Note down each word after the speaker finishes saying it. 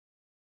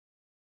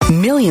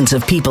Millions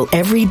of people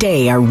every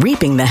day are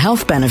reaping the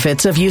health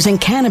benefits of using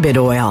cannabis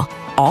oil,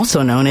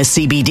 also known as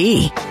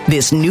CBD.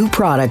 This new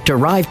product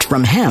derived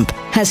from hemp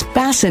has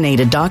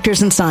fascinated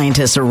doctors and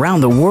scientists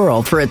around the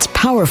world for its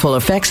powerful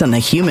effects on the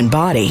human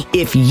body.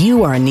 If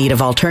you are in need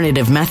of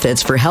alternative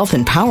methods for health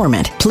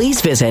empowerment, please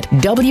visit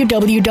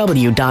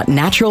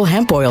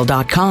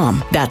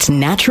www.naturalhempoil.com. That's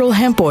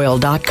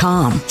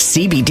naturalhempoil.com.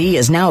 CBD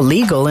is now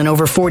legal in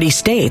over 40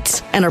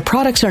 states, and our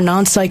products are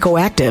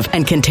non-psychoactive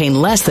and contain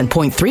less than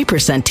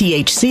 0.3%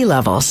 THC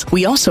levels.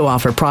 We also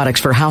offer products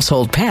for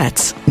household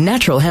pets.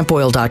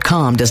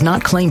 Naturalhempoil.com does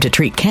not claim to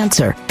treat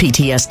cancer,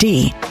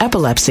 PTSD,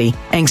 epilepsy,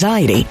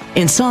 anxiety,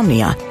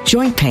 insomnia,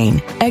 joint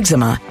pain,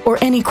 eczema, or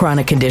any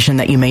chronic condition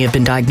that you may have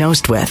been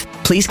diagnosed with.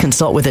 Please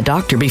consult with a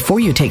doctor before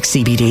you take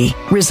CBD.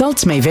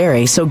 Results may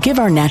vary, so give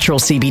our natural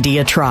CBD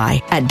a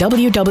try at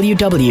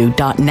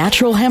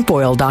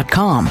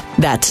www.naturalhempoil.com.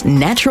 That's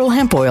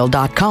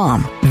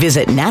naturalhempoil.com.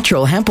 Visit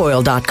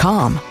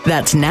naturalhempoil.com.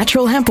 That's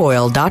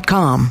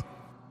naturalhempoil.com.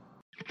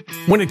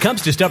 When it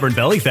comes to stubborn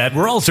belly fat,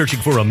 we're all searching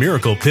for a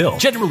miracle pill.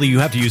 Generally, you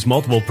have to use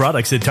multiple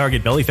products that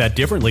target belly fat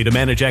differently to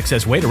manage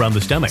excess weight around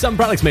the stomach. Some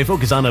products may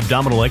focus on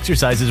abdominal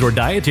exercises or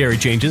dietary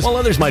changes, while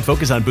others might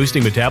focus on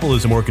boosting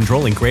metabolism or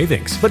controlling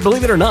cravings. But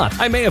believe it or not,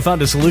 I may have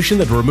found a solution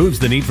that removes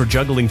the need for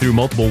juggling through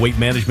multiple weight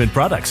management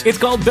products. It's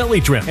called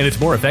Belly Trim, and it's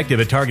more effective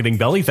at targeting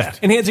belly fat,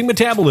 enhancing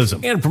metabolism,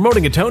 and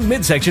promoting a toned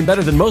midsection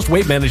better than most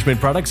weight management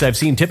products I've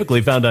seen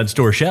typically found on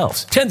store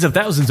shelves. Tens of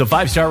thousands of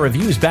 5-star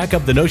reviews back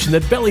up the notion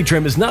that Belly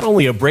Trim is not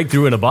only a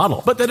breakthrough in a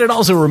bottle, but that it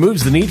also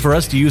removes the need for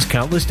us to use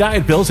countless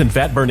diet pills and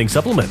fat-burning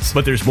supplements.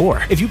 But there's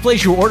more. If you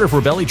place your order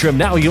for Belly Trim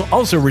now, you'll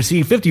also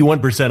receive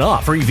 51%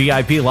 off, free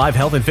VIP live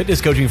health and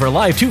fitness coaching for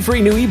life, 2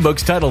 free new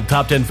ebooks titled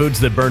Top 10 Foods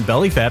That Burn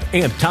Belly Fat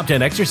and Top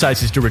 10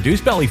 Exercises to Reduce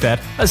Belly Fat,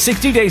 a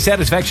 60-day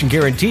satisfaction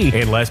guarantee,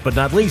 and last but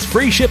not least,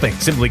 free shipping.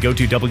 Simply go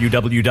to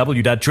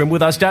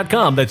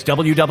www.trimwithus.com. That's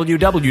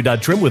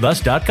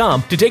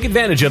www.trimwithus.com to take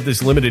advantage of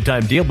this limited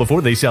time deal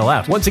before they sell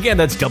out. Once again,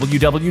 that's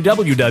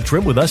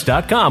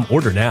www.trimwithus.com.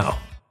 Order now.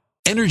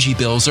 Energy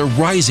bills are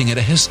rising at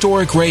a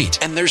historic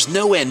rate, and there's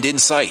no end in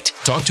sight.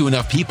 Talk to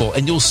enough people,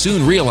 and you'll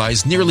soon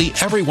realize nearly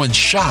everyone's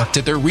shocked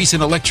at their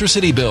recent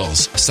electricity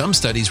bills. Some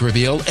studies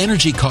reveal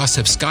energy costs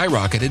have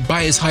skyrocketed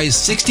by as high as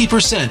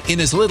 60%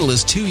 in as little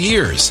as 2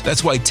 years.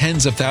 That's why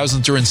tens of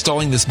thousands are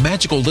installing this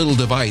magical little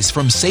device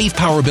from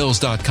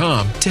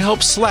SavePowerBills.com to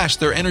help slash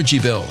their energy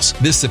bills.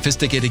 This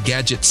sophisticated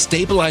gadget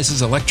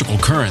stabilizes electrical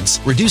currents,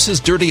 reduces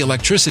dirty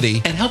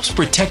electricity, and helps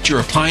protect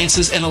your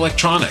appliances and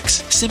electronics.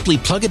 Simply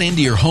plug it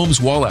into your home's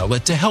wall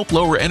outlet to help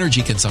lower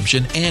energy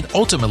consumption and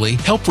ultimately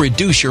help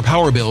reduce your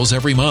power bills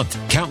every month.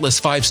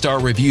 Countless 5-star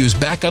reviews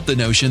back up the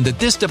notion that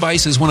this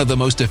device is one of the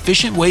most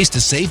efficient ways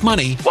to save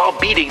money while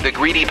beating the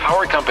greedy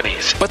power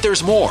companies. But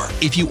there's more.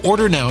 If you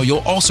order now, you'll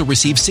also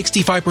receive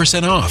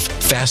 65% off,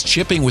 fast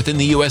shipping within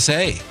the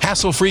USA,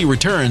 hassle-free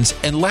returns,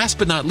 and last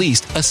but not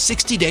least, a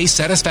 60-day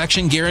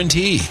satisfaction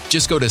guarantee.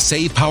 Just go to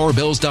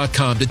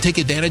SavePowerBills.com to take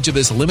advantage of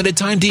this limited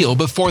time deal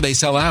before they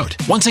sell out.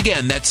 Once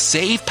again, that's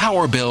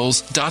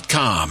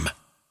SavePowerBills.com.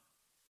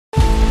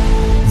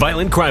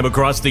 Violent crime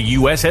across the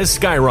U.S. has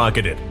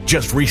skyrocketed.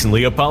 Just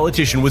recently, a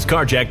politician was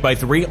carjacked by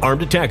 3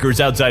 armed attackers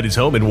outside his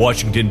home in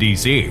Washington,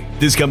 D.C.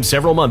 This comes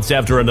several months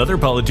after another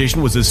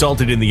politician was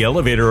assaulted in the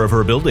elevator of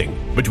her building.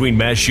 Between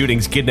mass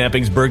shootings,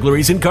 kidnappings,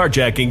 burglaries, and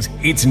carjackings,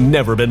 it's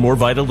never been more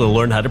vital to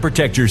learn how to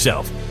protect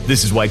yourself.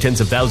 This is why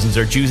tens of thousands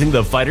are choosing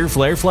the Fighter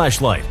Flare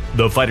flashlight.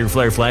 The Fighter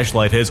Flare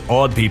flashlight has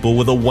awed people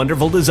with a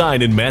wonderful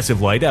design and massive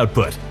light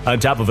output. On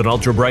top of an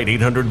ultra-bright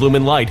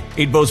 800-lumen light,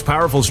 it boasts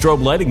powerful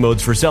strobe lighting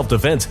modes for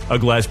self-defense, a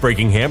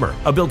glass-breaking hammer,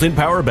 a built-in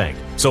power bank,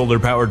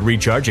 solar-powered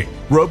recharging,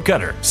 rope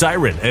cutter,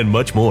 siren, and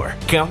much more.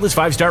 Countless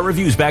 5-star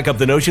reviews back up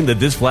the notion that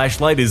this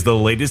flashlight is the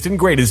latest and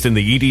greatest in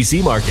the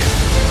EDC market.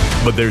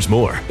 But there's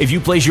more. If you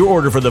place your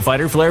order for the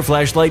Fighter Flare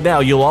flashlight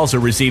now, you'll also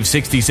receive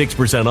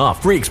 66%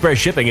 off, free express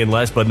shipping, and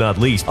last but not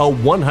least, a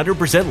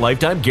 100%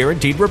 lifetime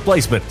guaranteed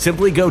replacement.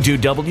 Simply go to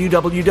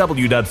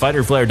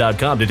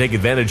www.fighterflare.com to take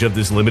advantage of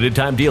this limited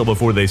time deal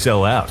before they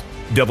sell out.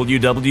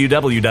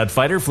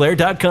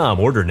 www.fighterflare.com.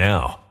 Order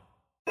now.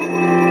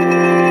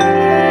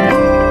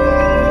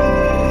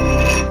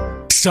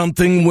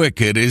 Something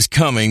wicked is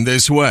coming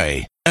this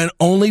way, and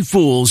only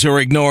fools are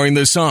ignoring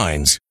the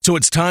signs. So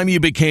it's time you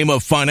became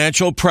a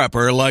financial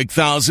prepper like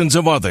thousands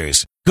of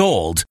others.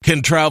 Gold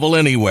can travel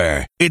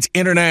anywhere. It's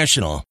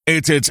international.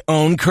 It's its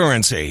own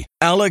currency.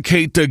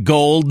 Allocate to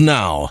gold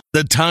now,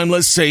 the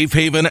timeless safe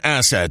haven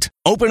asset.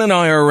 Open an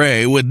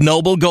IRA with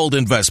Noble Gold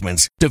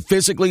Investments to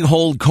physically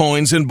hold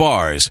coins and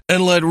bars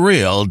and let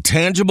real,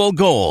 tangible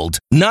gold,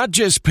 not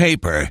just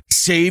paper,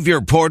 Save your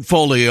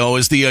portfolio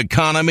as the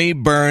economy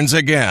burns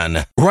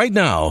again. Right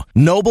now,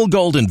 Noble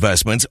Gold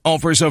Investments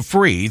offers a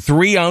free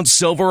 3-ounce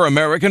silver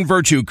American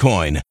Virtue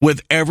coin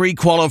with every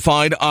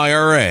qualified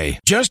IRA.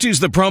 Just use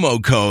the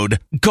promo code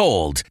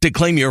GOLD to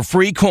claim your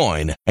free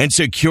coin and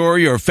secure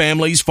your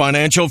family's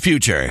financial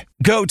future.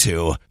 Go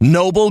to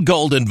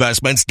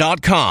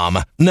noblegoldinvestments.com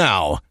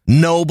now.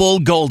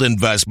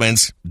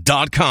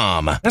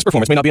 noblegoldinvestments.com. Past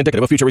performance may not be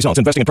indicative of future results.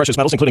 Investing in precious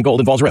metals, including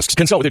gold, involves risks.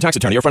 Consult with your tax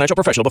attorney or financial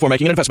professional before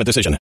making an investment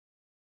decision.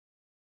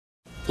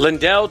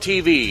 Lindell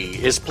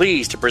TV is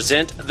pleased to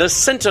present the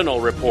Sentinel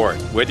Report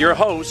with your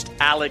host,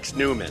 Alex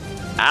Newman.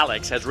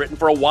 Alex has written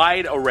for a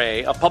wide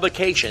array of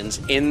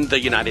publications in the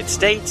United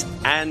States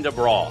and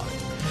abroad.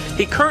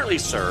 He currently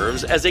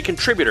serves as a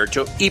contributor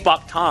to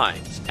Epoch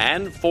Times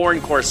and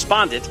foreign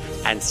correspondent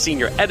and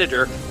senior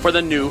editor for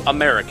the New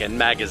American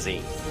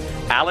magazine.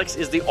 Alex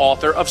is the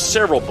author of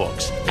several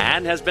books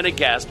and has been a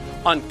guest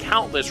on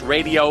countless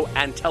radio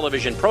and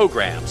television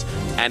programs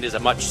and is a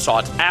much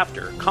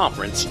sought-after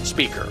conference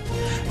speaker.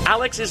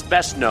 Alex is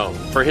best known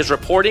for his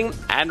reporting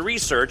and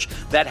research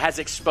that has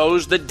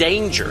exposed the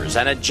dangers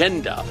and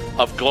agenda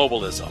of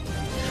globalism.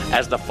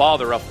 As the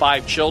father of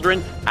 5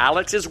 children,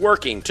 Alex is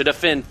working to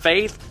defend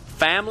faith,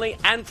 family,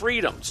 and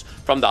freedoms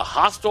from the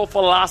hostile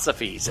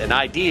philosophies and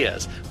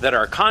ideas that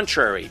are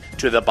contrary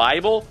to the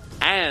Bible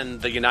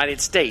and the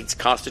United States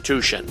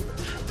Constitution.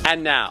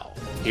 And now,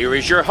 here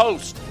is your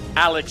host,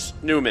 Alex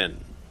Newman.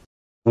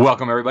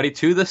 Welcome, everybody,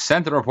 to the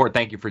Sentinel Report.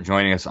 Thank you for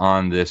joining us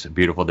on this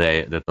beautiful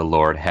day that the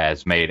Lord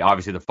has made.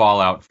 Obviously, the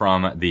fallout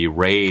from the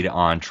raid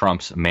on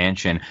Trump's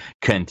mansion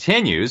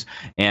continues,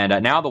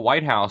 and now the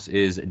White House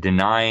is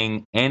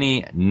denying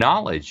any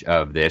knowledge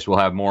of this. We'll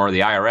have more. The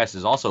IRS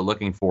is also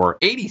looking for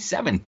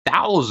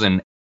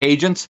 87,000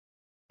 agents.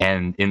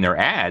 And in their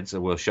ads,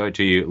 we'll show it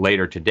to you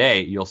later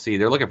today, you'll see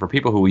they're looking for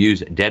people who will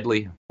use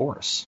deadly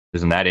force.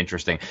 Isn't that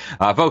interesting?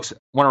 Folks, I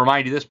want to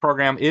remind you this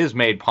program is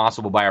made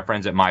possible by our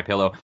friends at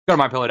MyPillow. Go to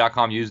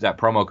MyPillow.com, use that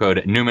promo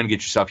code Newman,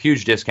 get yourself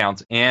huge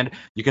discounts, and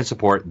you can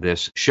support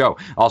this show.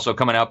 Also,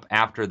 coming up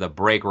after the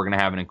break, we're going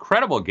to have an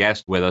incredible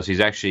guest with us. He's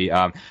actually,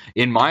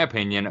 in my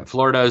opinion,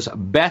 Florida's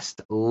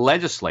best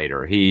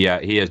legislator. He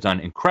has done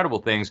incredible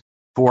things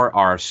for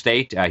our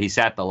state. He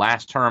sat the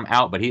last term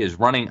out, but he is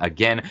running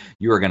again.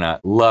 You are going to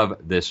love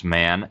this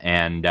man,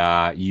 and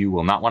you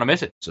will not want to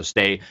miss it. So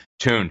stay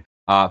tuned.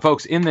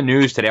 Folks, in the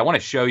news today, I want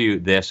to show you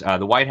this.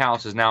 The White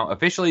House is now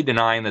officially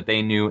denying that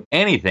they knew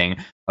anything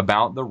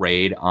about the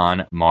raid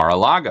on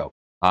Mar-a-Lago.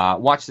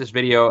 Watch this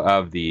video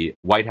of the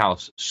White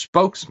House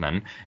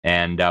spokesman,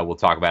 and we'll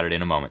talk about it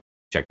in a moment.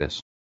 Check this.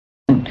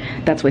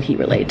 That's what he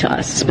relayed to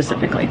us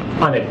specifically.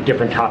 On a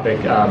different topic,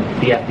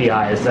 the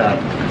FBI is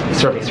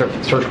serving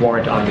a search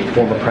warrant on the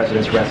former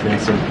president's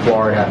residence in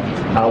Florida.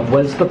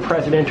 Was the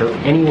president or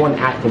anyone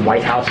at the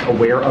White House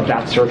aware of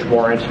that search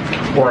warrant,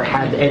 or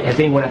has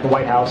anyone at the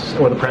White House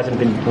or the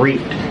president been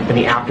briefed in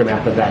the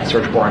aftermath of that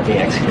search warrant being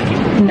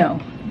executed? No.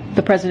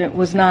 The president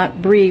was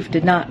not briefed,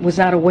 was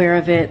not aware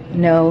of it.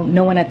 No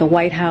one at the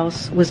White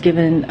House was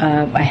given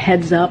a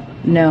heads up.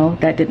 No,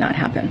 that did not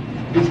happen.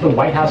 Is the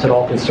White House at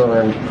all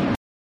concerned?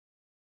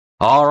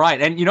 All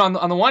right. And, you know,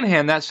 on the one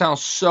hand, that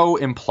sounds so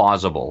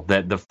implausible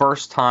that the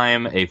first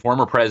time a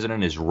former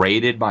president is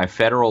raided by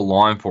federal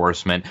law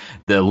enforcement,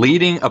 the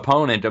leading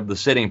opponent of the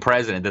sitting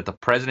president, that the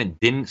president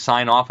didn't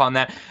sign off on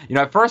that. You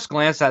know, at first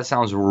glance, that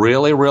sounds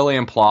really, really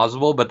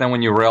implausible. But then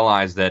when you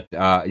realize that,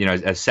 you know,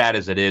 as sad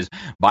as it is,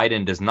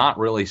 Biden does not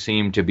really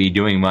seem to be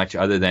doing much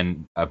other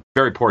than a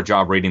very poor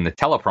job reading the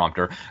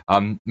teleprompter,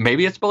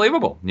 maybe it's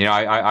believable. You know,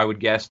 I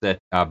would guess that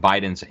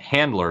Biden's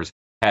handlers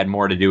had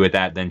more to do with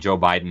that than Joe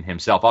Biden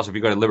himself. Also, if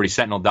you go to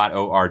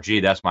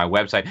libertysentinel.org, that's my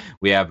website,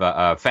 we have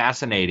a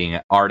fascinating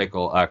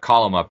article,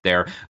 column up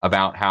there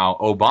about how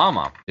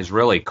Obama is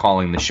really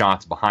calling the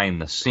shots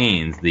behind the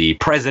scenes. The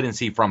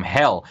presidency from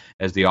hell,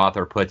 as the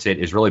author puts it,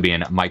 is really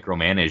being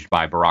micromanaged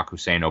by Barack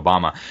Hussein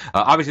Obama.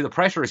 Obviously, the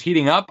pressure is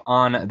heating up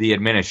on the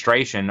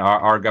administration.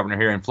 Our governor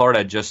here in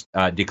Florida just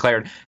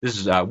declared, this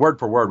is word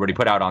for word what he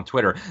put out on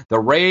Twitter, the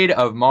raid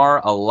of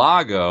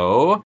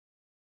Mar-a-Lago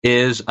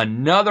is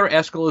another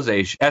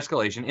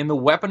escalation in the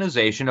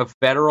weaponization of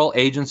federal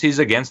agencies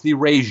against the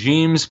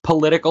regime's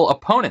political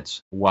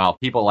opponents, while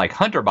people like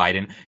Hunter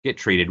Biden get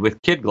treated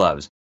with kid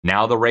gloves.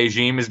 Now the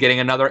regime is getting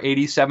another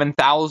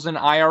 87,000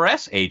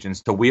 IRS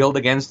agents to wield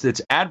against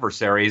its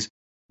adversaries,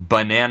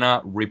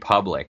 Banana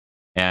Republic.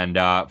 And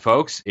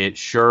folks, it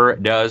sure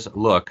does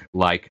look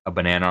like a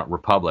banana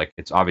republic.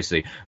 It's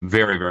obviously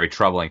very, very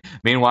troubling.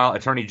 Meanwhile,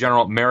 Attorney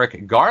General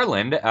Merrick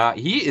Garland,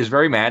 he is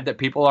very mad that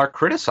people are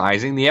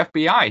criticizing the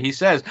FBI. He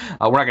says,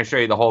 we're not going to show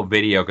you the whole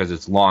video because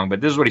it's long,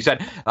 but this is what he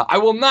said. I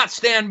will not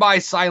stand by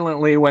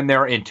silently when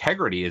their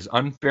integrity is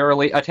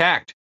unfairly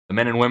attacked. The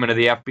men and women of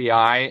the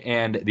FBI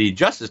and the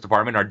Justice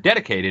Department are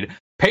dedicated,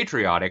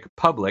 patriotic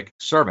public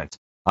servants.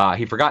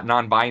 He forgot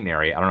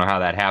non-binary. I don't know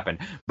how that happened,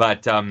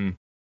 but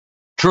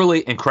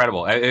Truly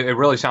incredible. It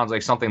really sounds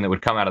like something that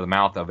would come out of the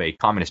mouth of a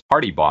Communist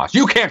Party boss.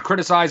 You can't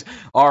criticize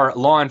our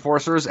law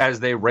enforcers as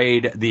they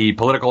raid the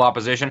political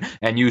opposition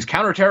and use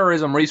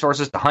counterterrorism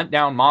resources to hunt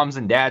down moms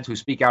and dads who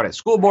speak out at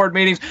school board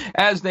meetings,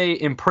 as they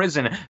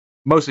imprison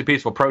mostly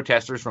peaceful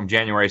protesters from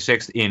January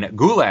 6th in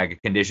gulag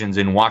conditions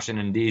in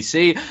Washington,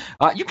 D.C.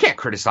 You can't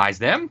criticize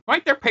them,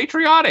 right? They're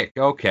patriotic.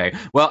 Okay.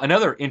 Well,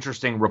 another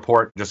interesting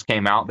report just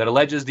came out that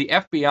alleges the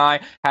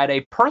FBI had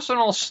a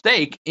personal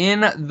stake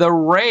in the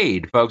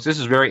raid. Folks, this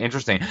is very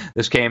interesting.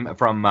 This came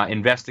from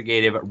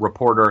investigative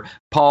reporter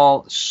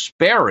Paul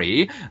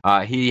Sperry.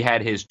 He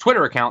had his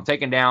Twitter account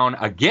taken down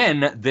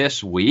again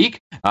this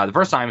week. The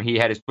first time he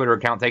had his Twitter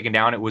account taken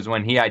down, it was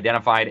when he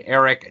identified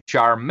Eric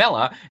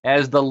Charmella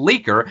as the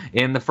leaker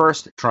in the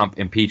first Trump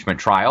impeachment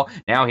trial.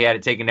 Now he had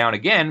it taken down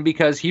again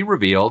because he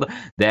revealed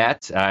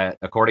that,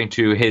 according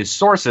to his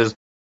sources,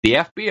 the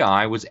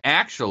FBI was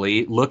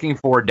actually looking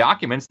for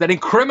documents that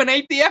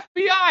incriminate the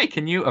FBI.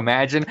 Can you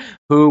imagine?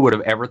 Who would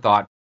have ever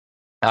thought?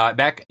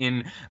 Back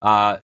in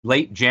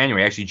late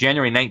January, actually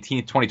January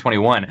 19th,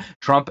 2021,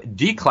 Trump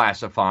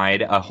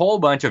declassified a whole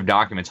bunch of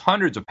documents,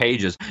 hundreds of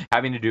pages,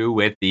 having to do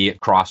with the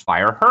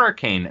Crossfire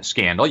Hurricane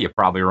scandal. You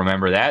probably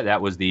remember that.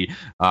 That was the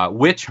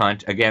witch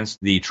hunt against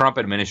the Trump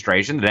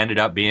administration that ended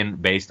up being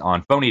based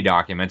on phony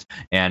documents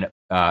and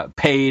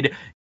paid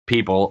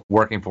people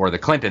working for the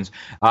Clintons.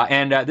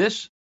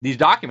 These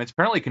documents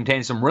apparently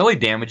contain some really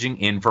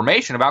damaging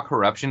information about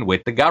corruption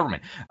with the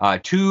government.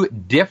 Two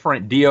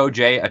different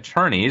DOJ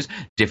attorneys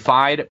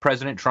defied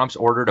President Trump's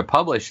order to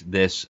publish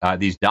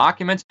these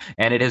documents,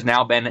 and it has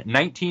now been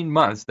 19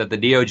 months that the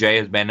DOJ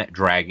has been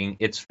dragging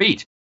its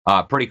feet.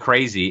 Pretty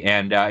crazy.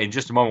 And in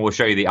just a moment, we'll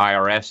show you the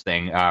IRS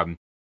thing.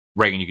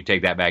 Reagan, you can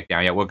take that back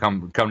down. Yeah, we'll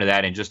come to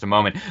that in just a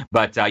moment.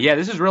 But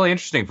this is really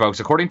interesting, folks.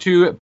 According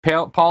to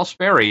Paul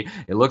Sperry,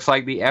 it looks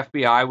like the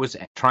FBI was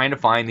trying to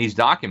find these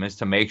documents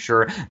to make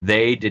sure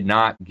they did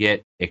not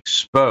get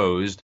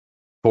exposed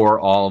for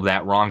all of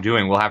that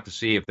wrongdoing. We'll have to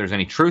see if there's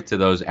any truth to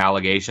those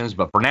allegations.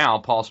 But for now,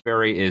 Paul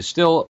Sperry is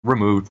still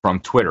removed from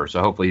Twitter. So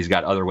hopefully he's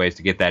got other ways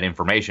to get that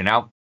information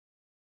out.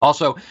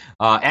 Also,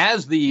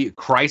 as the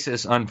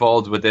crisis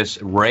unfolds with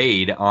this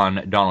raid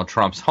on Donald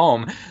Trump's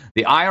home,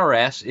 the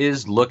IRS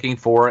is looking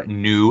for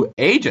new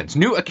agents,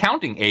 new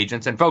accounting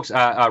agents. And folks,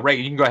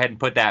 Reagan, you can go ahead and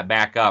put that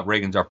back up.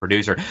 Reagan's our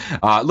producer.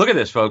 Look at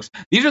this, folks.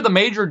 These are the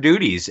major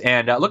duties.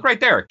 And look right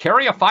there.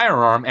 Carry a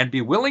firearm and be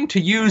willing to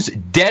use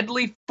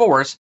deadly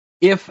force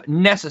if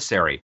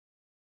necessary.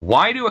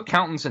 Why do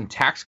accountants and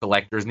tax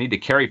collectors need to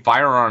carry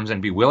firearms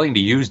and be willing to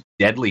use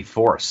deadly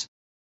force?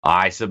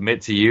 I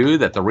submit to you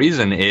that the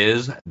reason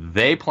is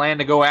they plan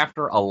to go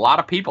after a lot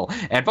of people.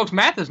 And folks,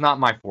 math is not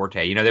my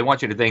forte. You know, they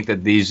want you to think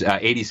that these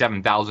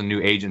 87,000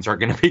 new agents are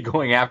going to be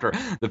going after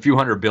the few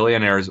hundred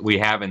billionaires we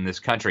have in this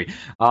country.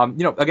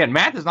 Again,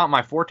 math is not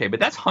my forte,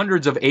 but that's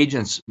hundreds of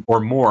agents or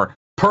more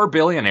per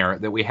billionaire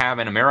that we have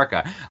in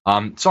America.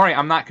 Sorry,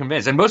 I'm not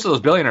convinced. And most of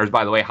those billionaires,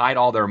 by the way, hide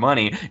all their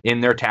money in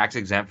their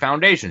tax-exempt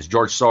foundations.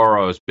 George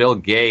Soros, Bill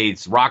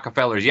Gates,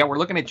 Rockefellers. Yeah, we're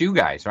looking at you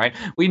guys, right?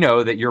 We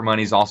know that your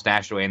money's all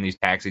stashed away in these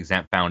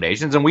tax-exempt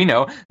foundations, and we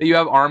know that you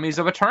have armies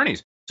of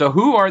attorneys. So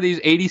who are these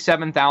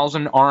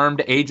 87,000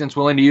 armed agents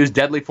willing to use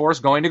deadly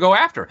force going to go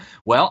after?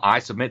 Well, I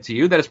submit to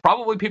you that it's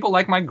probably people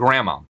like my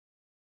grandma.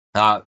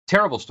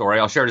 Terrible story.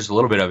 I'll share just a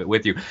little bit of it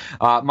with you.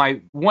 My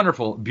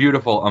wonderful,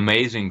 beautiful,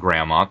 amazing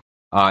grandma.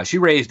 She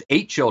raised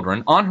 8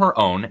 children on her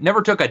own,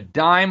 never took a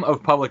dime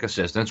of public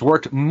assistance,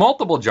 worked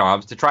multiple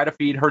jobs to try to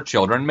feed her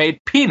children, made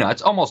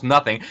peanuts, almost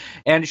nothing,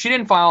 and she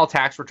didn't file a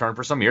tax return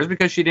for some years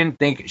because she didn't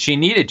think she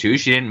needed to.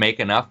 She didn't make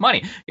enough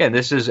money. Again,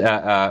 this is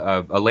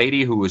a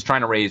lady who was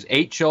trying to raise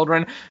 8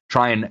 children,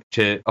 trying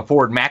to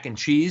afford mac and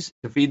cheese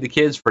to feed the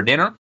kids for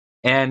dinner.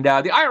 And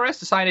the IRS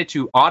decided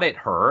to audit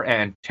her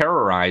and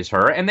terrorize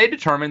her, and they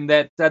determined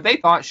that they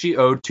thought she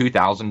owed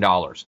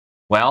 $2,000.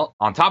 Well,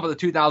 on top of the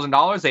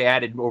 $2,000, they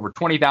added over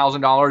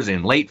 $20,000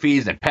 in late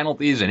fees and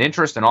penalties and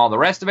interest and all the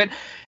rest of it.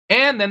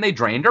 And then they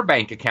drained her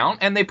bank account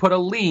and they put a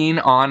lien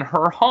on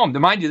her home.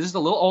 Now, mind you, this is a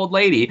little old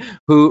lady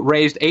who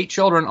raised 8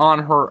 children on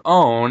her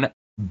own,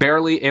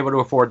 barely able to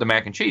afford the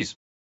mac and cheese.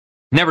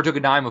 Never took a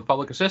dime of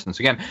public assistance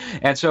again.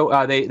 And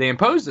so they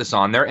imposed this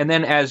on there. And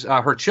then as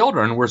her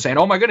children were saying,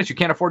 oh, my goodness, you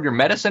can't afford your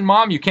medicine,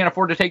 Mom. You can't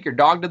afford to take your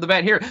dog to the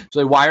vet here. So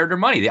they wired her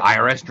money. The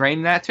IRS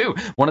drained that, too.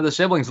 One of the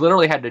siblings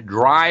literally had to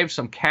drive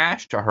some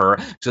cash to her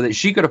so that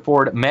she could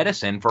afford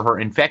medicine for her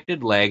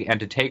infected leg and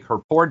to take her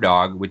poor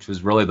dog, which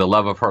was really the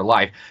love of her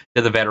life,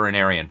 to the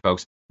veterinarian,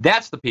 folks.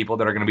 That's the people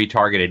that are going to be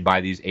targeted by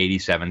these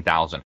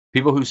 87,000.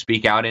 People who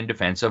speak out in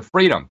defense of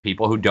freedom,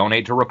 people who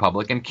donate to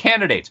Republican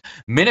candidates,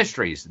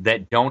 ministries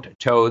that don't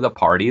toe the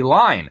party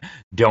line,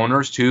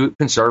 donors to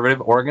conservative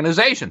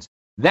organizations.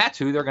 That's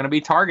who they're going to be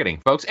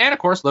targeting, folks. And, of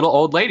course, little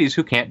old ladies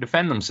who can't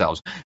defend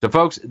themselves. So,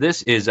 folks,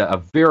 this is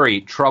a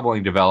very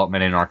troubling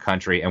development in our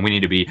country, and we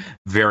need to be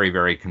very,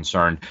 very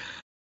concerned.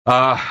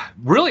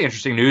 Really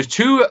interesting news.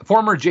 2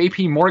 former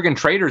J.P. Morgan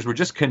traders were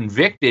just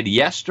convicted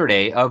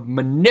yesterday of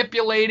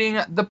manipulating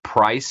the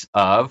price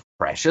of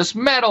precious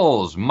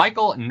metals.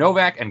 Michael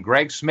Novak and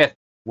Greg Smith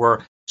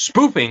were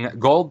spoofing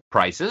gold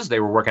prices. They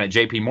were working at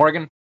J.P.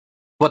 Morgan.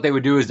 What they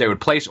would do is they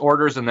would place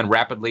orders and then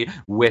rapidly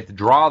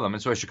withdraw them.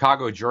 And so a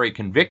Chicago jury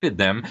convicted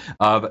them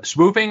of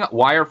spoofing,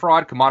 wire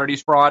fraud,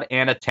 commodities fraud,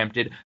 and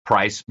attempted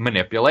price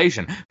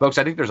manipulation. Folks,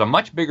 I think there's a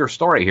much bigger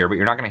story here, but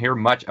you're not going to hear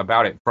much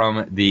about it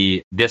from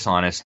the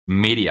dishonest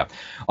media.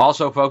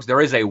 Also, folks,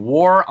 there is a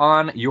war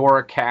on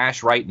your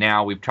cash right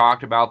now. We've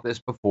talked about this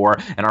before,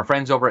 and our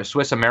friends over at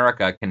Swiss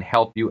America can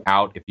help you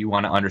out if you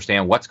want to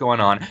understand what's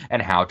going on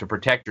and how to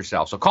protect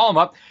yourself. So call them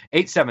up,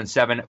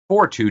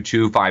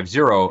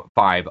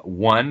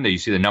 877-422-5051. You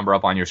see the number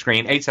up on your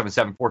screen,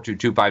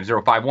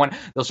 877-422-5051.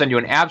 They'll send you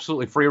an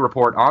absolutely free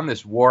report on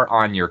this war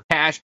on your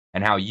cash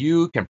and how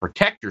you can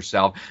protect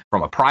yourself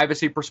from a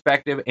privacy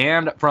perspective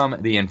and from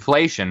the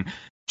inflation.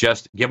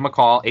 Just give them a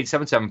call,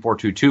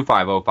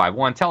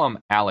 877-422-5051. Tell them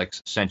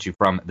Alex sent you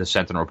from the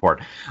Sentinel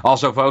Report.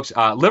 Also, folks,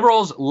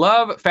 liberals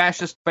love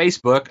fascist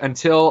Facebook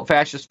until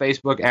fascist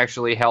Facebook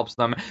actually helps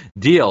them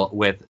deal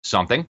with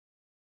something.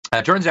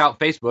 Turns out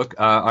Facebook,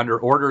 under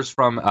orders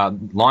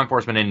from law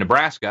enforcement in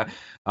Nebraska,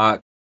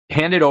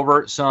 handed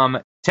over some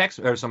text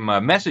or some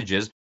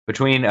messages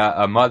between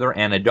a mother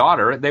and a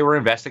daughter. They were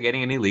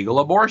investigating an illegal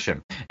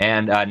abortion.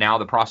 And now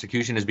the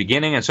prosecution is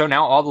beginning. And so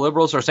now all the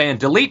liberals are saying,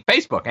 delete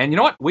Facebook. And you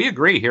know what? We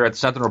agree here at the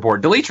Sentinel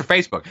Report. Delete your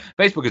Facebook.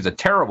 Facebook is a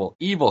terrible,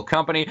 evil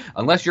company.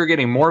 Unless you're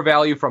getting more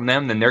value from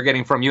them than they're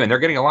getting from you. And they're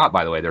getting a lot,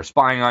 by the way. They're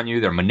spying on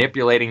you. They're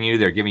manipulating you.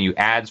 They're giving you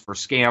ads for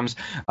scams.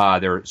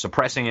 They're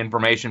suppressing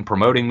information,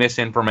 promoting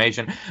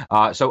misinformation.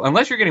 So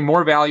unless you're getting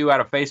more value out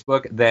of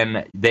Facebook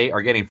than they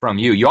are getting from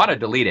you, you ought to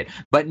delete it.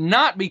 But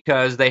not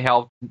because they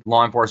help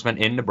law enforcement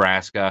in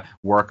Nebraska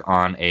work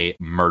on a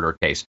murder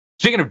case.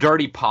 Speaking of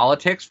dirty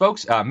politics,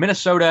 folks,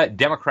 Minnesota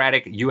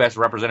Democratic U.S.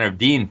 Representative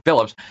Dean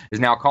Phillips is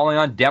now calling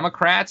on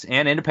Democrats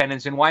and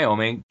independents in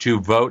Wyoming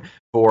to vote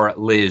for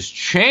Liz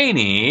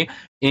Cheney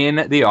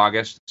in the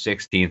August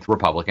 16th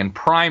Republican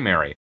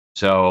primary.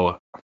 So,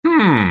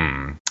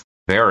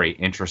 very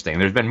interesting.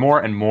 There's been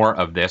more and more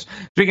of this.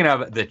 Speaking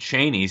of the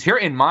Cheneys, here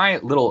in my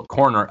little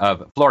corner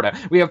of Florida,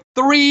 we have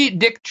 3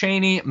 Dick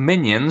Cheney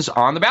minions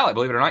on the ballot.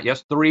 Believe it or not,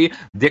 yes, 3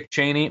 Dick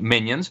Cheney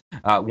minions,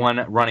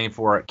 one running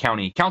for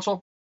county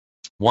council,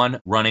 one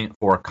running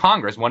for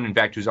Congress, one, in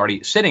fact, who's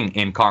already sitting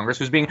in Congress,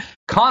 who's being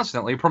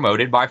constantly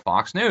promoted by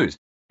Fox News.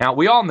 Now,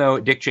 we all know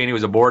Dick Cheney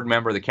was a board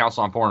member of the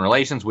Council on Foreign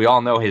Relations. We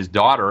all know his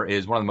daughter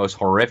is one of the most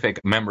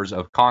horrific members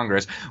of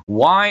Congress.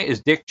 Why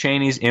is Dick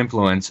Cheney's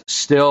influence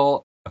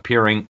still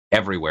appearing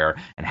everywhere,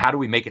 and how do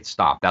we make it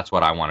stop? That's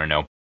what I want to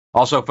know.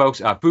 Also,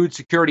 folks, a food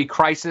security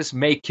crisis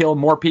may kill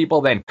more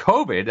people than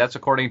COVID. That's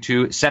according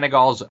to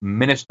Senegal's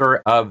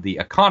Minister of the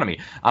Economy,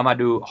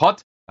 Amadou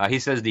Hott. He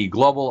says the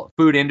global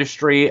food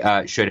industry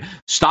should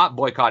stop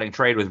boycotting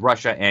trade with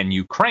Russia and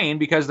Ukraine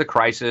because the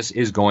crisis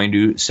is going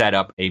to set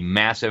up a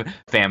massive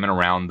famine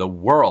around the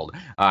world.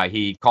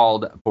 He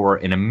called for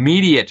an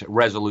immediate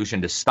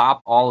resolution to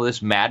stop all of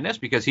this madness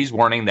because he's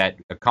warning that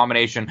a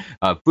combination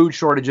of food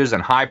shortages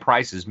and high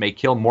prices may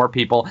kill more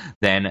people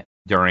than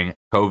during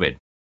COVID.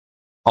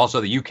 Also,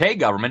 the UK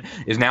government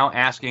is now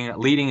asking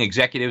leading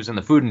executives in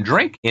the food and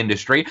drink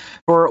industry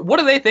for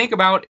what do they think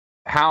about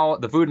how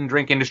the food and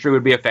drink industry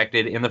would be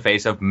affected in the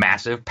face of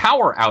massive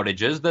power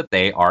outages that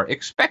they are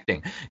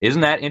expecting.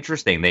 Isn't that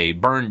interesting? They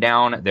burned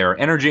down their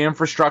energy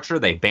infrastructure.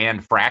 They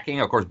banned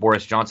fracking. Of course,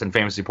 Boris Johnson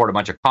famously poured a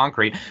bunch of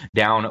concrete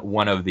down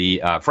one of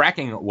the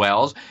fracking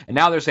wells. And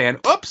now they're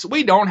saying, oops,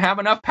 we don't have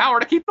enough power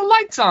to keep the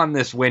lights on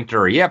this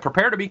winter. Yeah,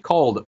 prepare to be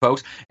cold,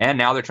 folks. And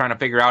now they're trying to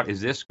figure out,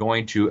 is this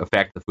going to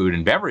affect the food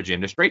and beverage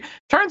industry?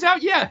 Turns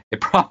out, yeah, it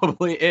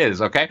probably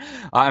is, okay?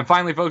 And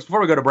finally, folks,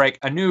 before we go to break,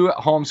 a new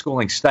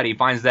homeschooling study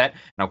finds that,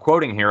 and I'm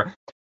quoting here,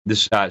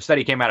 this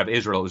study came out of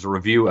Israel. It was a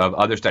review of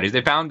other studies.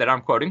 They found that,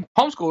 I'm quoting,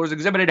 homeschoolers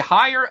exhibited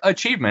higher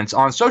achievements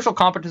on social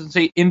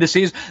competency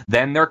indices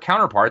than their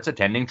counterparts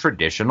attending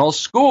traditional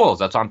schools.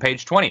 That's on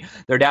page 20.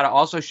 Their data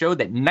also showed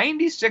that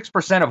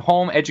 96% of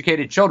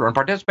home-educated children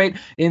participate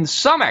in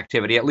some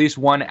activity at least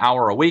 1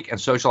 hour a week and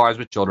socialize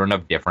with children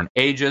of different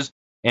ages.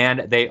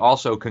 And they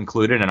also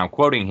concluded, and I'm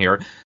quoting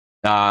here,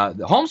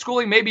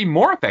 homeschooling may be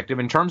more effective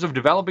in terms of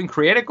developing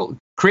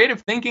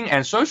creative thinking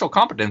and social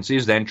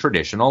competencies than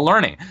traditional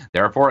learning.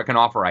 Therefore, it can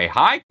offer a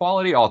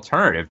high-quality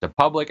alternative to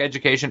public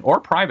education or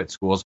private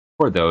schools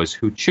for those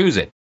who choose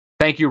it.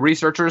 Thank you,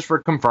 researchers,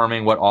 for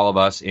confirming what all of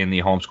us in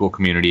the homeschool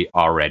community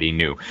already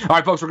knew. All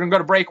right, folks, we're going to go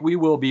to break. We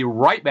will be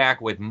right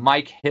back with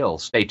Mike Hill.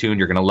 Stay tuned.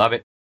 You're going to love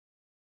it.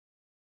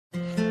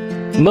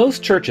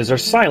 Most churches are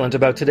silent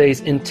about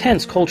today's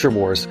intense culture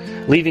wars,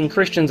 leaving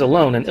Christians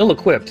alone and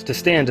ill-equipped to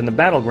stand in the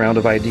battleground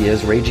of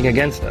ideas raging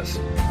against us.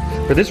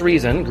 For this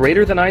reason,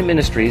 Greater Than I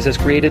Ministries has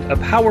created a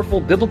powerful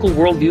biblical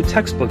worldview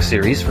textbook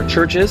series for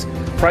churches,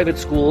 private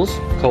schools,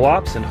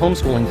 co-ops, and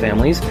homeschooling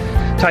families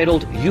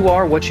titled You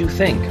Are What You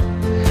Think.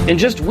 In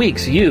just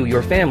weeks, you,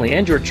 your family,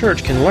 and your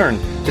church can learn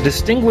to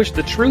distinguish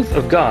the truth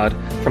of God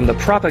from the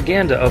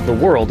propaganda of the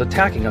world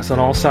attacking us on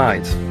all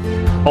sides.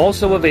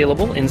 Also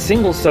available in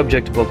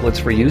single-subject booklets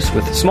for use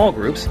with small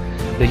groups,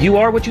 the You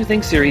Are What You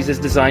Think series is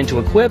designed to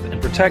equip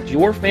and protect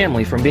your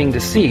family from being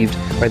deceived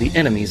by the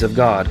enemies of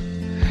God.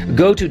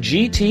 Go to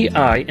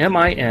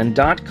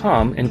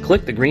gtimin.com and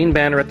click the green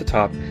banner at the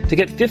top to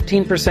get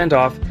 15%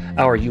 off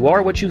our You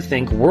Are What You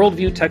Think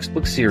Worldview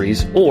Textbook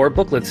Series or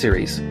Booklet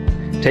Series.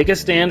 Take a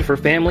stand for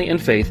family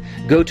and faith.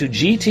 Go to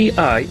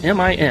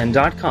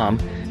gtimin.com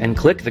and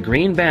click the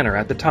green banner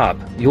at the top.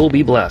 You'll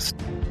be blessed.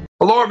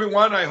 Hello,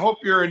 everyone. I hope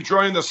you're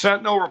enjoying the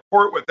Sentinel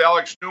Report with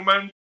Alex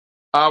Newman.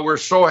 We're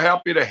so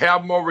happy to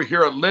have him over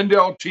here at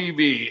Lindell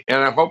TV,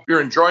 and I hope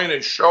you're enjoying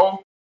his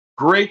show.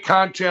 Great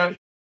content.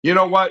 You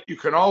know what? You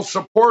can all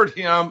support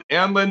him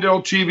and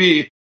Lindell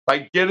TV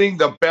by getting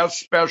the best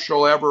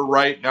special ever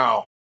right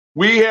now.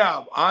 We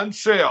have on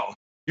sale,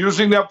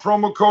 using that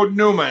promo code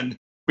Newman,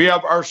 we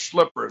have our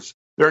slippers.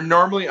 They're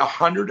normally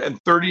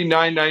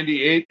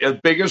 $139.98, the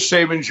biggest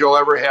savings you'll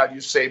ever have.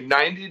 You save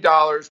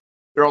 $90.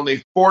 They're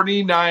only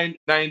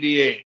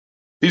 $49.98.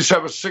 These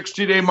have a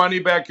 60-day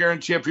money-back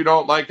guarantee. If you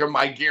don't like them,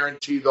 I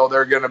guarantee, though,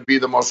 they're going to be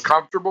the most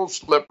comfortable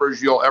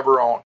slippers you'll ever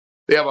own.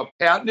 They have a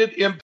patented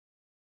impact.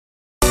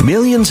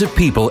 Millions of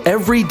people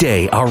every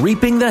day are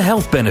reaping the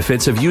health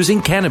benefits of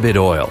using cannabis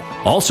oil,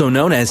 also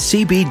known as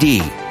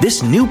CBD.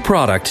 This new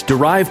product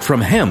derived from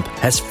hemp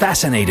has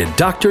fascinated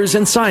doctors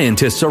and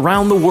scientists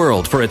around the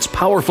world for its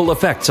powerful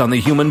effects on the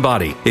human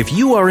body. If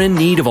you are in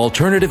need of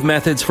alternative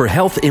methods for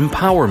health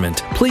empowerment,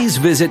 please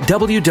visit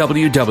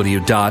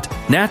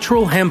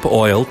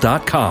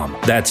www.naturalhempoil.com.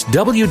 That's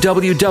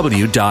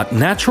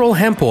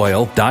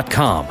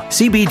www.naturalhempoil.com.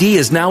 CBD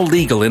is now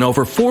legal in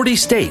over 40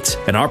 states,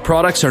 and our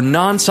products are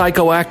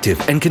non-psychoactive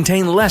and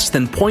contain less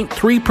than 0.3%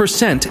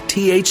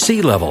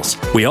 THC levels.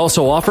 We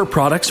also offer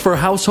products for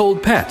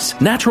household pets.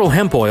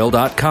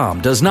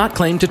 NaturalHempOil.com does not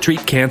claim to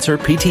treat cancer,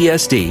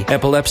 PTSD,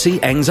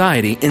 epilepsy,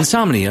 anxiety,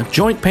 insomnia,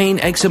 joint pain,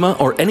 eczema,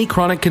 or any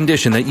chronic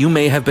condition that you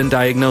may have been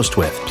diagnosed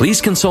with.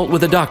 Please consult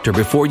with a doctor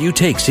before you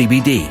take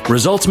CBD.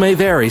 Results may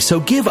vary, so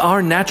give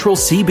our natural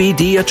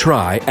CBD a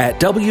try at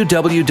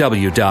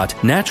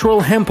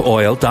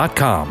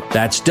www.naturalhempoil.com.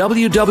 That's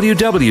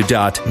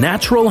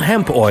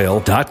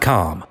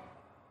www.naturalhempoil.com.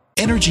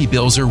 Energy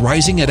bills are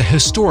rising at a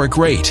historic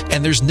rate,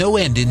 and there's no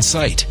end in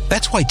sight.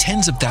 That's why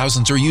tens of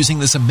thousands are using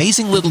this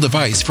amazing little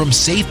device from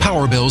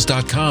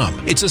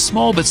SavePowerBills.com. It's a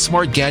small but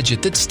smart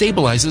gadget that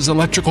stabilizes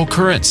electrical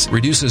currents,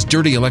 reduces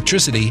dirty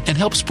electricity, and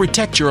helps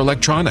protect your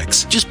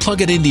electronics. Just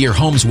plug it into your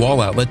home's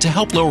wall outlet to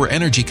help lower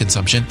energy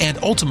consumption and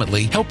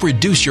ultimately help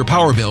reduce your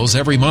power bills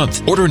every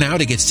month. Order now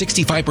to get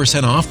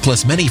 65% off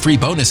plus many free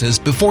bonuses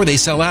before they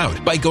sell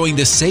out by going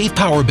to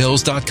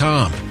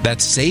SavePowerBills.com.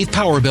 That's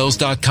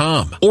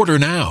SavePowerBills.com. Order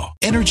now.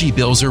 Energy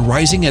bills are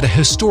rising at a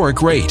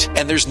historic rate,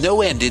 and there's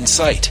no end in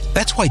sight.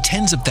 That's why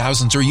tens of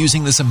thousands are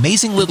using this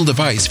amazing little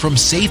device from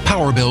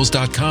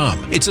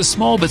SavePowerBills.com. It's a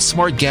small but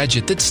smart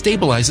gadget that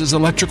stabilizes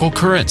electrical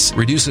currents,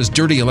 reduces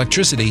dirty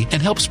electricity,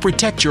 and helps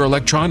protect your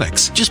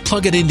electronics. Just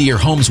plug it into your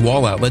home's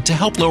wall outlet to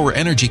help lower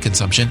energy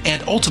consumption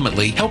and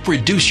ultimately help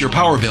reduce your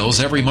power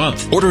bills every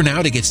month. Order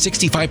now to get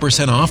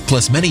 65% off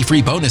plus many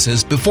free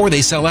bonuses before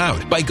they sell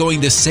out by going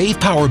to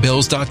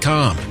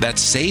SavePowerBills.com.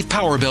 That's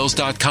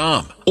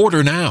SavePowerBills.com.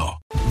 Order now.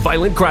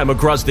 Violent crime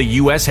across the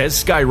U.S.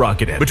 has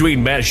skyrocketed.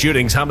 Between mass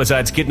shootings,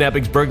 homicides,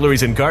 kidnappings,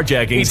 burglaries, and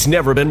carjackings, it's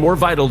never been more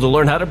vital to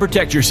learn how to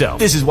protect yourself.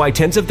 This is why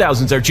tens of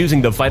thousands are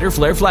choosing the Fighter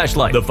Flare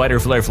flashlight. The Fighter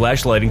Flare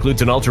flashlight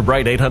includes an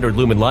ultra-bright 800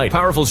 lumen light,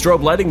 powerful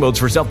strobe lighting modes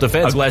for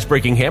self-defense, a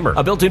glass-breaking hammer,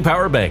 a built-in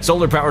power bank,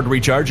 solar-powered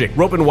recharging,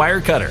 rope and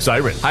wire cutter,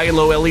 siren, high and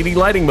low LED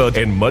lighting mode,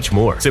 and much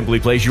more. Simply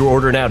place your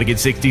order now to get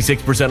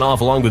 66%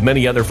 off along with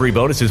many other free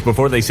bonuses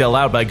before they sell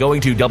out by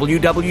going to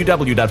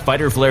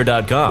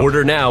www.fighterflare.com.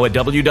 Order now at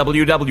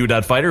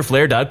www.fighterflare.com.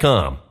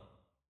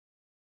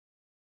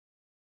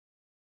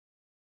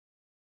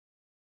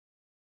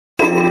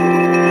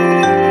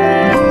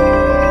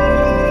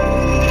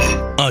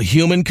 A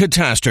human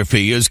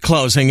catastrophe is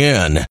closing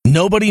in.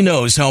 Nobody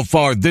knows how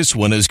far this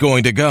one is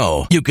going to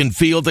go. You can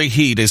feel the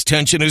heat as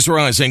tension is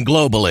rising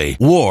globally.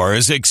 War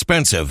is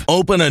expensive.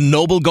 Open a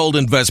Noble Gold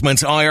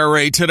Investments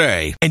IRA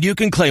today, and you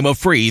can claim a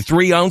free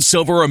 3-ounce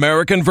silver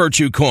American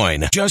Virtue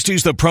coin. Just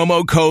use the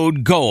promo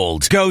code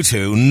GOLD. Go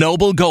to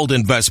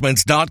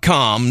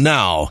noblegoldinvestments.com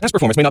now. Past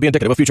performance may not be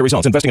indicative of future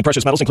results. Investing in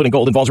precious metals, including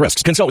gold, involves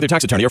risks. Consult with your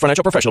tax attorney or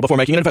financial professional before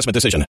making an investment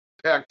decision.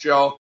 Pack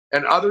gel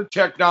and other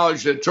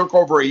technology that took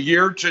over a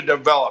year to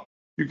develop.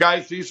 You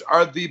guys, these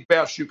are the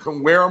best. You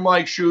can wear them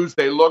like shoes.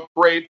 They look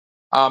great.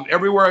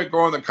 Everywhere I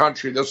go in the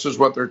country, this is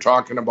what they're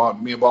talking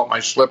about me, about my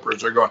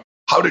slippers. They're going,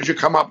 how did you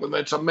come up with them?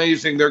 It's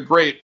amazing. They're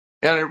great.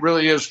 And it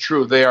really is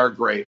true. They are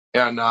great.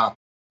 And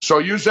so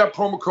use that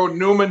promo code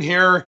Newman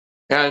here,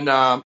 and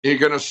you're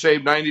going to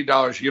save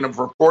 $90. You get them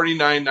for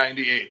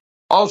 $49.98.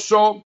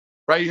 Also,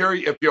 right here,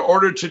 if you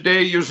order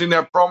today using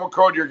that promo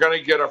code, you're going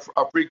to get a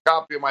free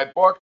copy of my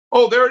book.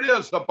 Oh, there it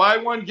is. The buy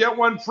one, get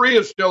one free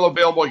is still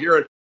available here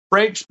at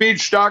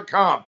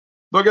frankspeech.com.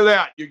 Look at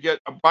that. You get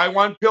a buy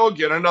one pill,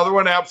 get another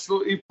one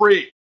absolutely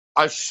free.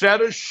 A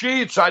set of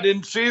sheets. I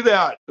didn't see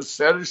that. A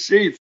set of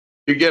sheets.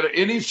 You get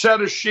any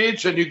set of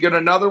sheets and you get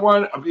another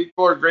one of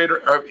equal or greater,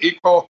 of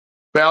equal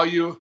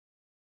value,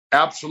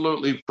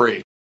 absolutely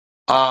free.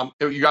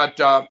 You have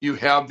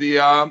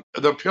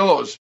the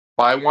pillows.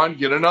 buy one,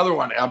 get another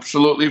one,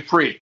 absolutely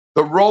free.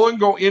 The Roll and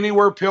Go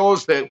Anywhere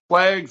pillows, the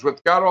flags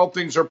with God All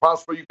Things Are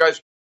Possible. You guys,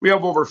 we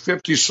have over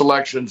 50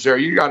 selections there.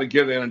 You got to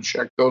get in and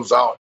check those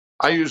out.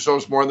 I use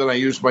those more than I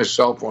use my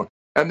cell phone.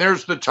 And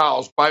there's the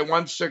towels. Buy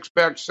one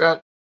 6-pack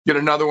set, get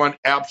another one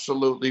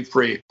absolutely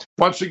free.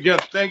 Once again,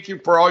 thank you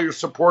for all your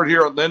support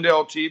here at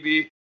Lindell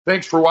TV.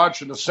 Thanks for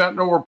watching the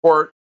Sentinel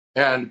Report,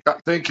 and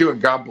thank you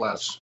and God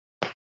bless.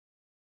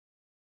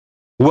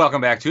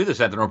 Welcome back to the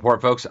Sentinel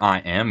Report, folks. I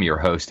am your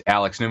host,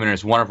 Alex Newman, and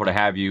it's wonderful to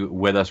have you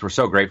with us. We're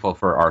so grateful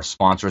for our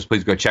sponsors.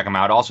 Please go check them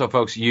out. Also,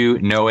 folks, you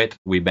know it.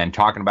 We've been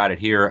talking about it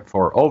here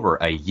for over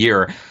a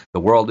year. The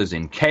world is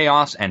in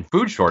chaos, and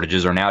food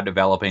shortages are now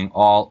developing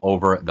all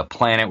over the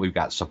planet. We've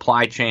got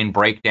supply chain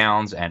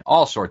breakdowns and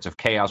all sorts of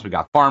chaos. We've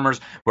got farmers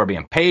who are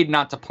being paid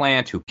not to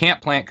plant, who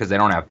can't plant because they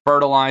don't have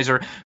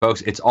fertilizer.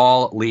 Folks, it's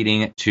all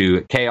leading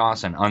to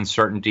chaos and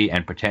uncertainty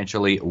and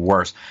potentially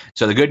worse.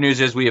 So the good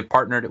news is we have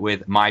partnered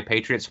with My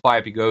Patriot Supply.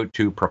 If you go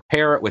to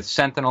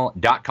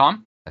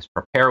preparewithsentinel.com, that's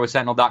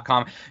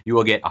preparewithsentinel.com, you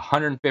will get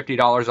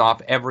 $150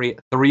 off every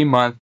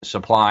 3-month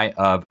supply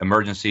of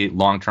emergency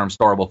long-term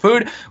storable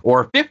food,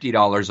 or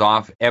 $50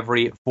 off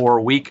every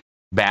 4-week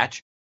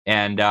batch.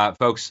 And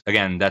folks,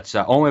 again, that's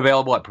only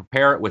available at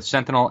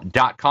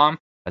preparewithsentinel.com.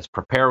 That's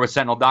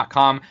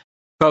preparewithsentinel.com.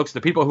 Folks, the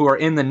people who are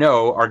in the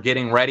know are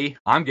getting ready.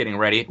 I'm getting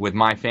ready with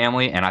my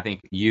family, and I think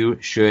you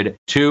should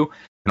too.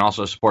 You can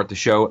also support the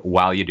show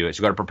while you do it.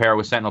 So go to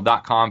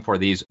preparewithsentinel.com for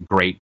these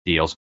great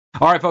deals.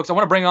 All right, folks, I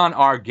want to bring on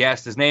our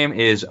guest. His name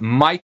is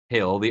Mike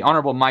Hill. The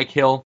Honorable Mike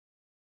Hill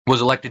was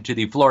elected to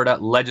the Florida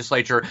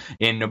legislature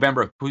in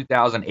November of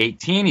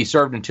 2018. He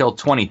served until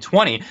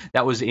 2020.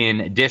 That was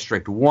in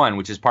District 1,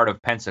 which is part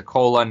of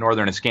Pensacola,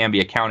 northern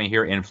Escambia County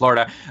here in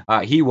Florida.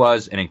 He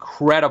was an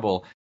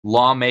incredible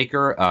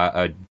lawmaker,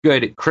 a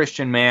good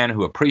Christian man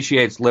who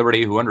appreciates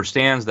liberty, who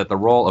understands that the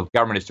role of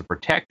government is to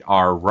protect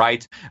our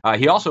rights.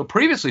 He also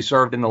previously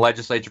served in the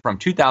legislature from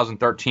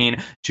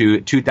 2013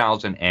 to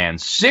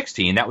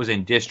 2016. That was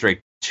in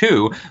District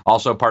 2,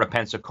 also part of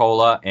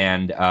Pensacola,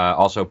 and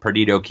also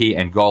Perdido Key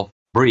and Gulf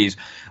Breeze.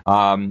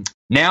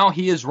 Now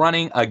he is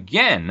running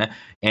again,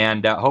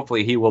 and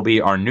hopefully he will be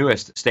our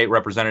newest state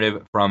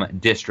representative from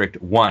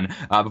District 1.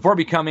 Before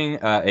becoming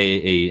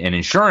an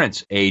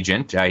insurance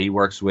agent, he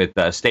works with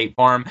State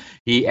Farm.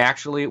 He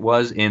actually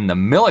was in the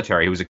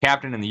military. He was a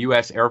captain in the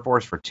U.S. Air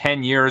Force for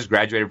 10 years,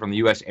 graduated from the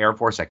U.S. Air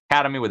Force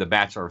Academy with a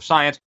Bachelor of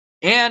Science,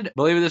 and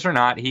believe this or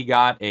not, he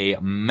got a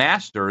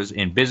master's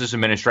in business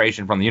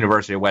administration from the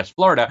University of West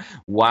Florida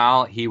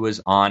while he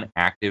was on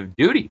active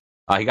duty.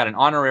 He got an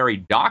honorary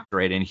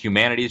doctorate in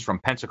humanities from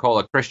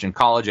Pensacola Christian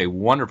College, a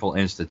wonderful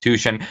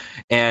institution.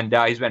 And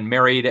he's been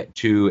married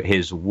to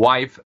his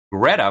wife,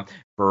 Greta,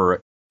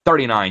 for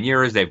 39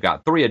 years. They've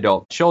got 3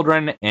 adult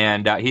children,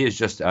 and he is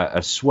just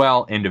a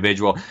swell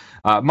individual.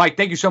 Mike,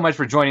 thank you so much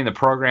for joining the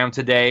program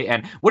today.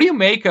 And what do you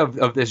make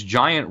of this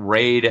giant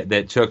raid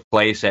that took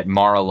place at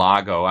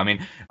Mar-a-Lago? I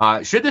mean,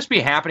 should this be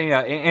happening?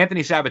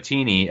 Anthony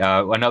Sabatini,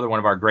 another one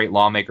of our great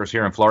lawmakers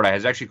here in Florida,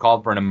 has actually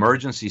called for an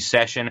emergency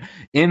session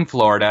in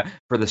Florida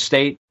for the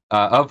state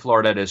of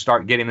Florida to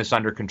start getting this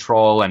under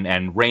control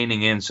and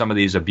reining in some of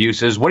these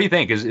abuses. What do you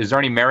think? Is there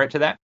any merit to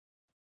that?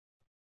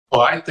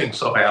 Well, I think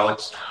so,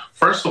 Alex.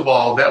 First of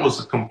all, that was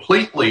a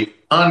completely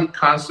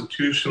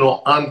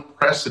unconstitutional,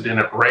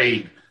 unprecedented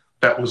raid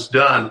that was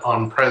done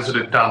on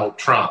President Donald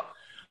Trump.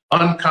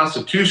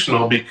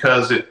 Unconstitutional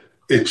because it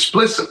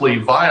explicitly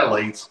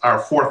violates our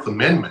Fourth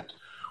Amendment,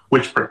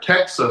 which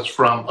protects us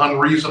from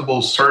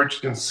unreasonable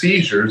search and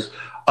seizures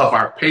of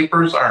our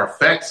papers, our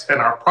effects,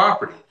 and our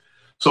property.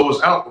 So it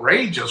was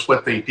outrageous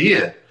what they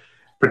did,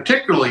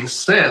 particularly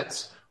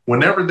since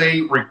whenever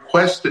they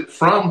requested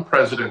from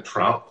President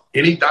Trump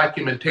any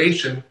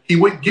documentation, he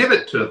would give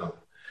it to them.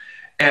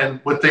 And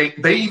what they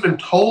even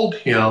told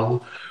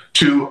him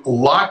to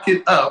lock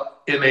it up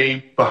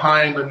in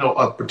behind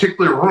a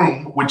particular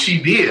room, which he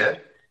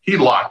did. He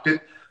locked it.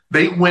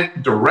 They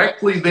went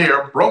directly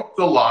there, broke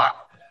the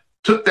lock,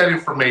 took that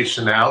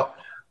information out.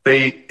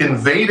 They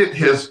invaded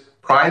his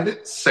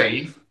private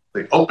safe.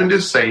 They opened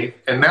his safe.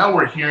 And now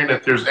we're hearing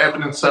that there's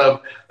evidence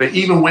of they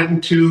even went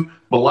into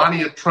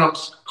Melania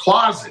Trump's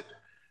closet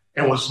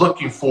and was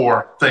looking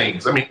for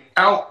things. I mean,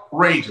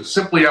 outrageous,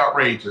 simply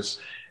outrageous.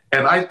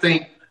 And I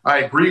think I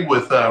agree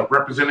with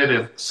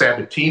Representative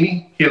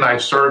Sabatini. He and I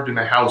served in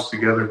the House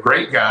together.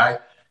 Great guy.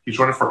 He's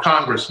running for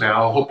Congress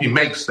now. I hope he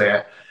makes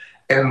that.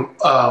 And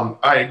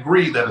I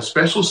agree that a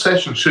special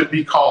session should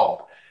be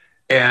called.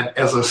 And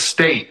as a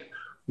state,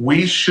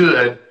 we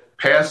should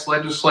pass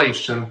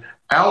legislation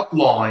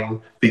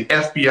outlawing the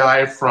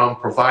FBI from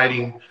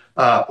providing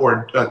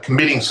or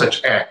committing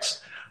such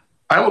acts.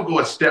 I will go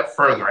a step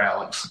further,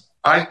 Alex.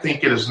 I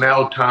think it is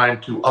now time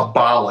to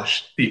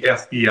abolish the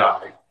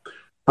FBI.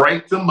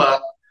 Break them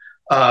up,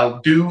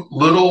 do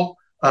little,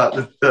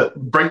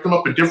 break them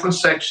up in different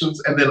sections,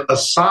 and then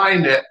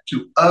assign it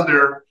to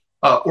other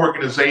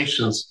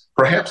organizations,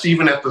 perhaps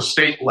even at the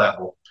state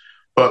level.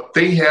 But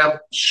they have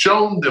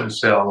shown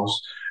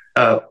themselves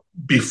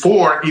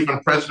before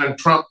even President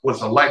Trump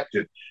was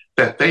elected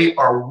that they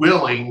are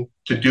willing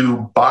to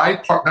do not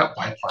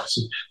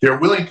bipartisan, they're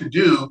willing to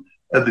do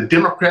the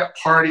Democrat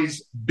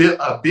Party's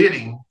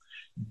bidding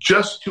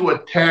just to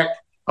attack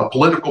a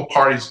political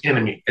party's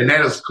enemy. And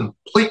that is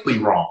completely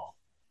wrong.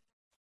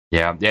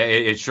 Yeah,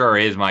 it sure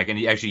is, Mike.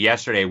 And actually,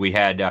 yesterday we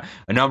had a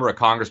number of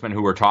congressmen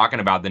who were talking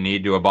about the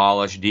need to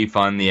abolish,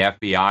 defund the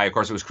FBI. Of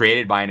course, it was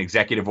created by an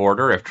executive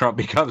order. If Trump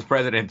becomes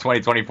president in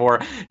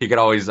 2024, he could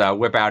always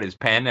whip out his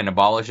pen and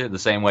abolish it the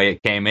same way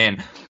it came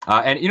in.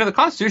 And the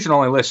Constitution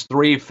only lists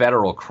 3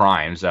 federal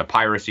crimes: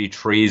 piracy,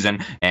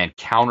 treason, and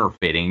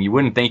counterfeiting. You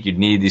wouldn't think you'd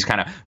need these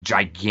kind of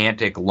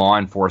gigantic law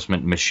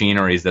enforcement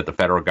machineries that the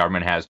federal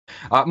government has.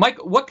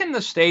 Mike, what can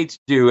the states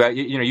do?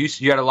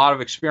 You had a lot of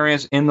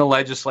experience in the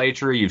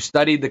legislature. You've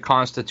studied the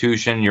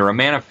Constitution. You're a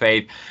man of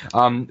faith.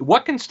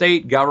 What can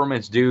state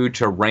governments do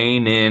to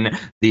rein in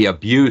the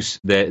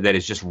abuse that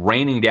is just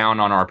raining down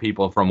on our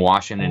people from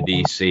Washington,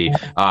 D.C.?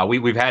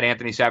 We've had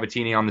Anthony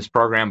Sabatini on this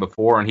program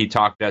before, and he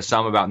talked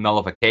some about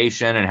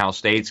nullification and how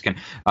states can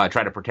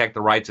try to protect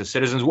the rights of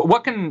citizens.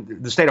 What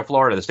can the state of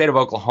Florida, the state of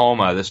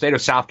Oklahoma, the state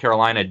of South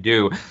Carolina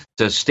do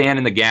to stand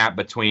in the gap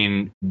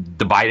between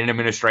the Biden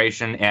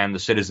administration and the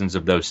citizens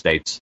of those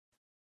states?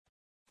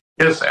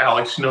 Yes,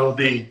 Alex,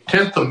 the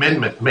 10th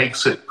Amendment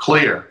makes it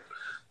clear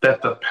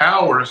that the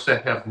powers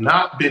that have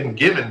not been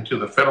given to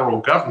the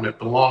federal government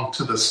belong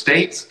to the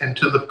states and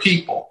to the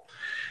people.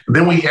 And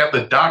then we have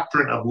the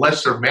doctrine of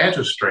lesser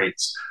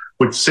magistrates,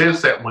 which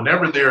says that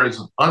whenever there is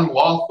an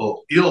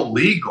unlawful,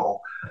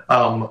 illegal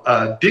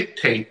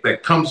dictate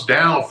that comes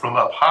down from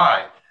up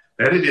high,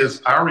 that it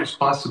is our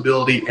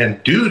responsibility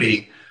and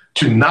duty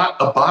to not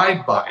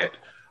abide by it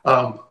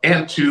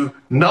and to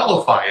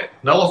nullify it.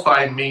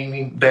 Nullify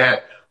meaning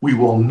that we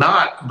will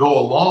not go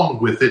along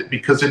with it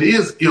because it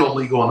is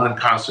illegal and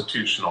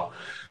unconstitutional.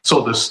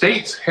 So the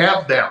states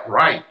have that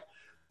right,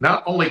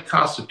 not only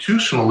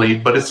constitutionally,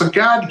 but it's a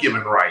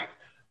God-given right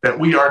that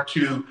we are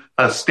to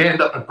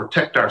stand up and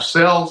protect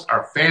ourselves,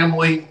 our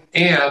family,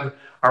 and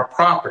our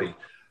property.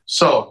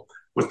 So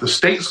what the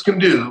states can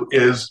do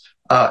is,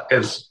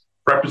 as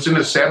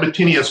Representative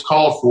Sabatini has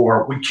called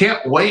for, we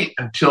can't wait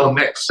until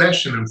next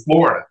session in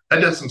Florida. That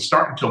doesn't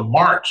start until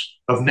March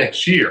of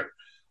next year.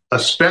 A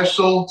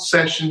special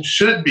session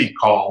should be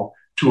called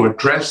to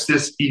address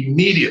this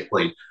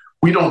immediately.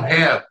 We don't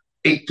have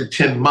 8 to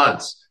 10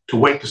 months to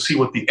wait to see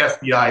what the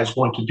FBI is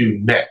going to do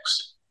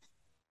next.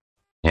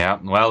 Yeah,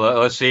 well,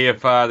 let's see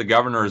if the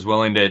governor is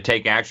willing to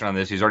take action on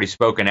this. He's already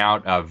spoken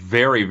out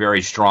very,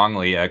 very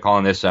strongly,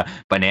 calling this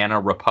banana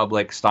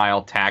republic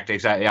style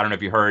tactics. I don't know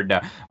if you heard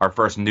our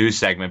first news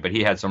segment, but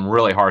he had some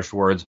really harsh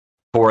words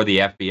for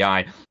the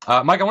FBI.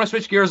 Mike, I want to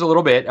switch gears a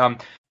little bit.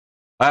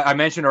 I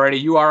mentioned already,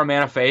 you are a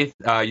man of faith.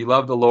 You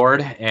love the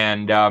Lord,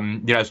 and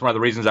it's one of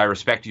the reasons I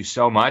respect you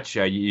so much.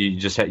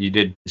 You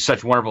did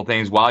such wonderful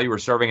things while you were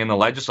serving in the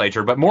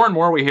legislature. But more and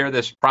more, we hear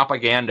this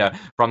propaganda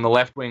from the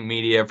left-wing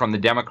media, from the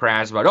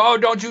Democrats about, oh,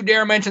 don't you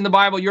dare mention the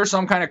Bible. You're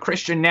some kind of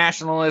Christian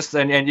nationalist,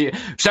 and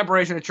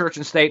separation of church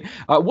and state.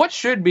 What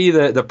should be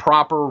the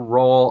proper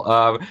role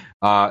of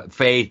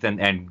faith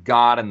and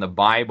God and the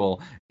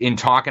Bible in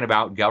talking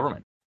about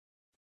government?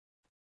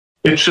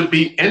 It should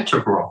be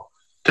integral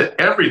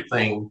to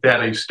everything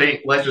that a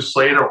state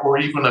legislator or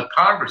even a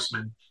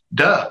congressman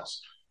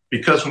does.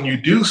 Because when you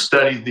do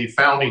study the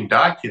founding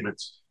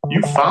documents,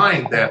 you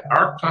find that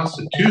our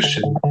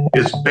Constitution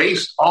is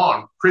based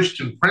on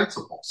Christian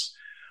principles,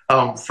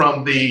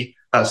 from the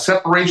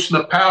separation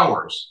of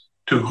powers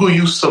to who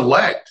you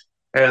select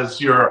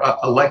as your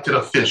elected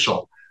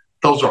official.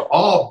 Those are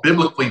all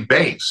biblically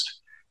based.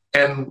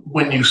 And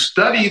when you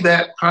study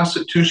that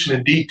Constitution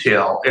in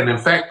detail, and in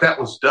fact, that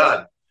was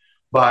done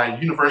by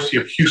University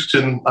of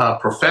Houston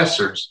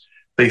professors,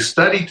 they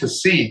studied to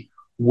see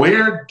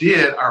where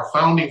did our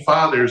founding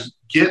fathers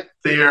get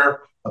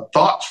their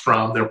thoughts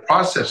from, their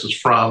processes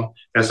from,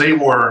 as they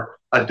were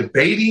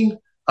debating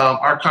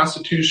our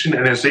Constitution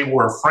and as they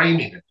were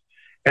framing it.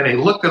 And they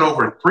looked at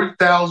over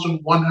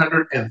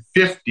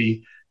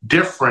 3,150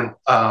 different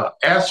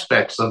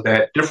aspects of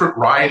that, different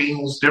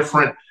writings,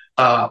 different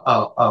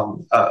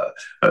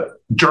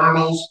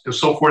journals and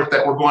so forth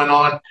that were going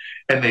on.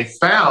 And they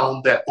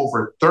found that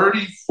over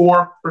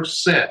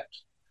 34%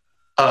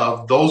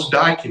 of those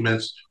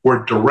documents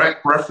were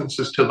direct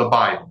references to the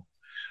Bible.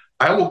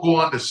 I will go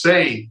on to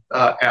say,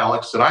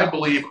 Alex, that I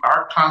believe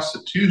our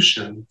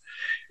Constitution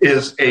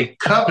is a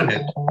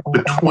covenant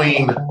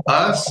between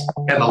us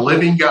and a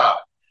living God,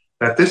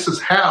 that this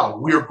is how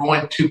we are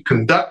going to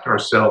conduct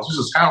ourselves. This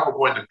is how we're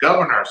going to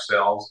govern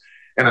ourselves.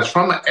 And it's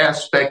from an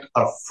aspect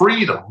of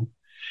freedom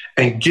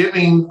and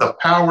giving the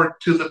power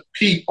to the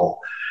people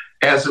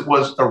as it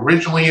was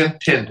originally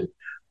intended,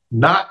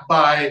 not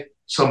by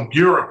some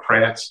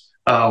bureaucrats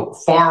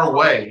far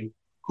away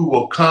who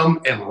will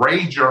come and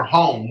raid your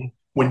home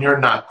when you're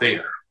not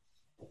there.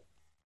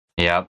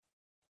 Yeah.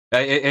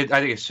 I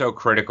think it's so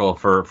critical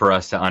for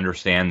us to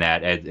understand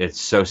that.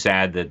 It's so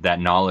sad that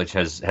knowledge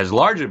has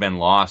largely been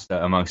lost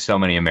among so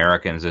many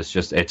Americans.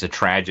 It's a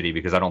tragedy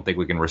because I don't think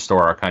we can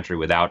restore our country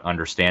without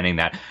understanding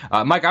that.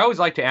 Mike, I always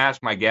like to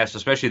ask my guests,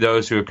 especially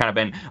those who have kind of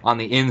been on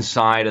the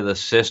inside of the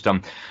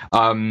system.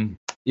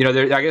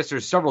 I guess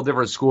there's several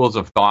different schools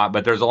of thought,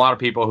 but there's a lot of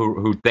people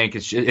who think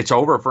it's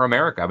over for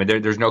America. I mean,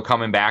 there's no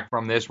coming back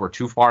from this. We're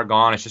too far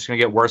gone. It's just going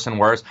to get worse and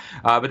worse.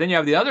 But then you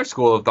have the other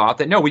school of thought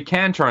that, no, we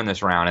can turn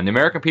this around. And the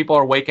American people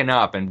are waking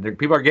up and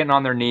people are getting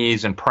on their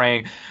knees and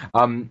praying.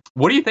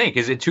 What do you think?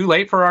 Is it too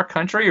late for our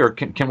country, or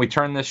can we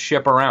turn this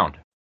ship around?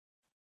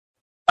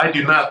 I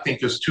do not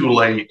think it's too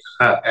late,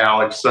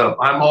 Alex.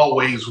 I'm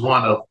always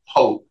one of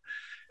hope.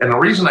 And the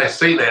reason I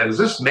say that is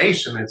this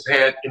nation has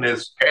had in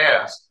its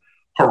past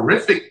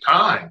horrific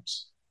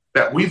times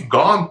that we've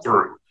gone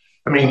through.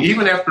 I mean,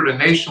 even after the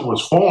nation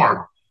was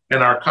formed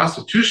and our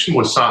Constitution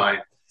was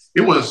signed,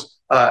 it was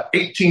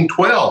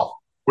 1812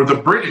 where the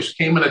British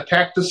came and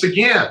attacked us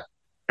again,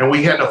 and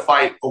we had to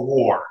fight a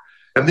war.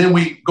 And then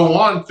we go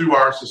on through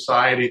our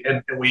society,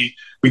 and we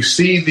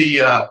see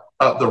the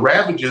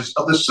ravages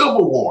of the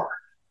Civil War.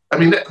 I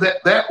mean,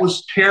 that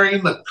was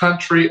tearing the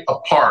country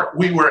apart.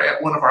 We were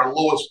at one of our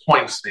lowest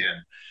points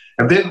then.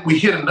 And then we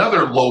hit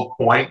another low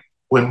point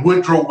when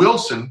Woodrow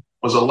Wilson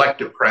was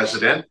elected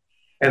president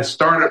and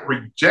started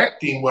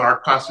rejecting what our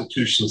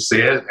Constitution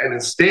said and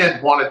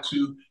instead wanted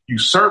to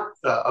usurp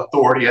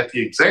authority at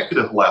the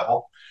executive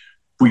level.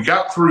 We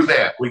got through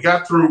that. We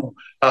got through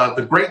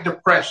the Great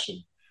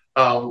Depression,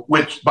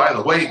 which, by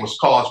the way, was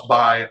caused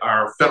by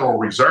our Federal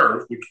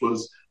Reserve, which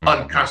was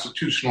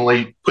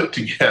unconstitutionally put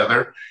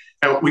together.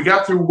 And we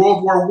got through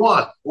World War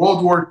I,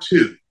 World War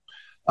II.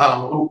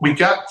 We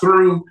got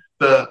through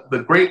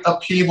the great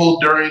upheaval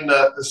during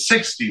the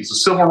 60s, the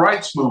Civil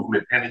Rights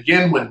Movement, and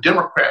again when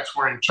Democrats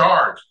were in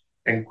charge,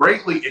 and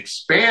greatly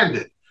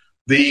expanded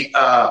the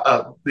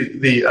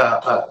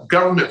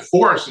government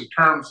force in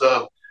terms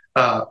of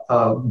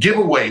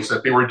giveaways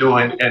that they were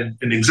doing and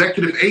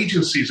executive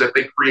agencies that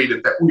they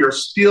created that we are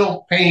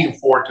still paying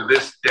for to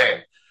this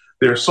day.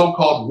 Their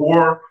so-called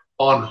war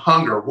on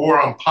hunger,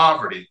 war on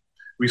poverty.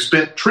 We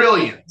spent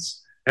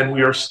trillions, and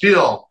we are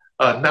still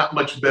not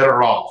much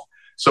better off.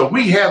 So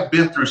we have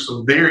been through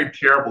some very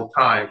terrible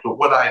times. But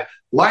what I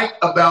like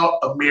about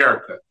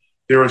America,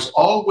 there is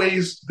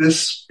always this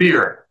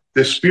spirit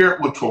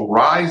which will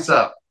rise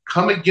up,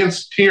 come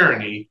against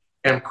tyranny,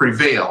 and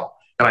prevail.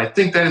 And I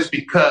think that is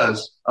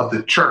because of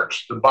the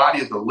church, the body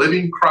of the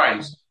living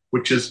Christ,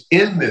 which is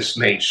in this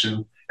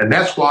nation. And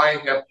that's why I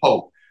have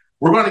hope.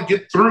 We're going to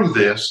get through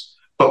this,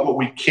 but what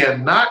we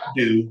cannot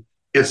do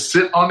is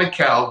sit on the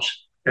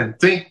couch and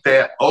think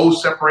that,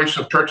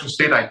 separation of church and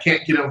state, I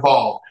can't get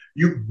involved.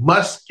 You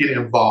must get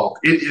involved.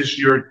 It is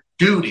your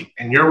duty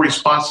and your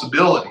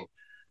responsibility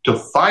to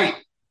fight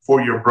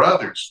for your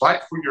brothers,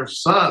 fight for your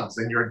sons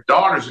and your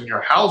daughters and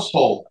your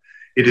household.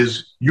 It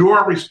is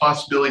your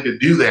responsibility to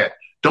do that.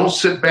 Don't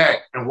sit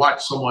back and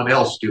watch someone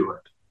else do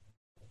it.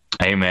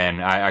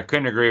 Amen. I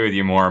couldn't agree with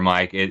you more,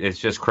 Mike. It's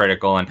just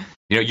critical. And,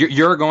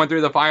 you're going through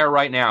the fire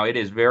right now. It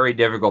is very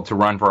difficult to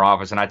run for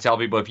office. And I tell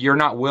people, if you're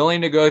not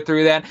willing to go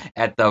through that,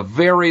 at the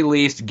very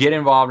least, get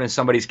involved in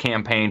somebody's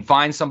campaign.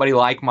 Find somebody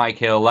like Mike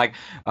Hill, like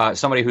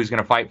somebody who's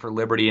going to fight for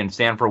liberty and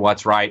stand for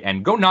what's right,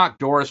 and go knock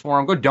doors for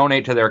them. Go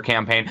donate to their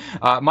campaign.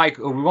 Mike,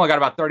 we've only got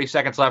about 30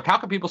 seconds left. How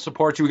can people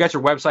support you? We got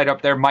your website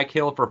up there,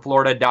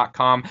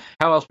 MikeHillForFlorida.com.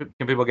 How else can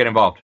people get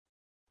involved?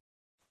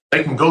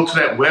 They can go to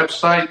that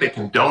website. They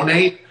can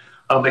donate.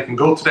 They can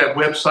go to that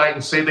website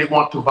and say they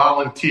want to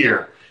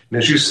volunteer. And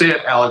as you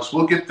said, Alex,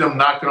 we'll get them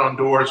knocking on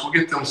doors. We'll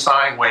get them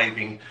sign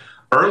waving.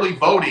 Early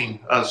voting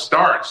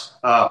starts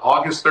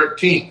August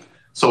 13th.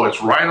 So it's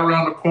right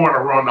around the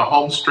corner. We're on the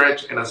home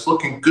stretch, and it's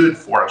looking good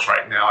for us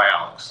right now,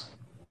 Alex.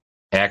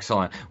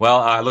 Excellent. Well,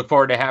 I look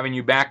forward to having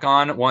you back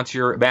on once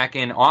you're back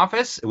in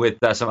office with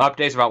some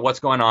updates about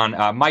what's going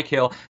on. Mike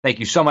Hill, thank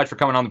you so much for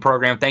coming on the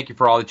program. Thank you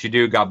for all that you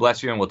do. God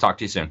bless you, and we'll talk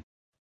to you soon.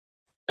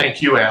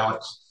 Thank you,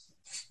 Alex.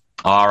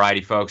 All righty,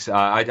 folks.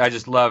 I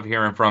just love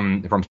hearing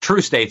from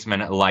true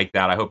statesmen like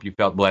that. I hope you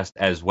felt blessed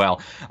as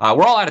well.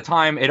 We're all out of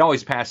time. It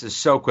always passes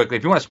so quickly.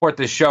 If you want to support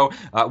this show,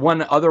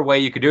 one other way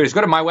you could do it is go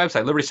to my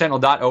website,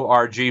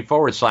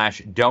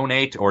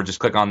 libertysentinel.org/donate, or just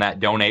click on that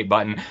donate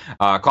button.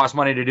 Costs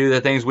money to do the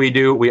things we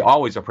do. We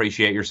always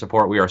appreciate your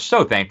support. We are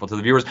so thankful to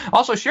the viewers.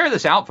 Also, share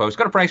this out, folks.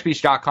 Go to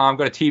frankspeech.com,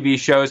 go to TV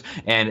shows,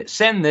 and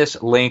send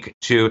this link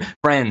to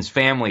friends,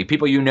 family,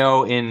 people you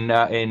know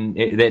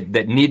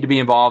that need to be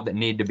involved, that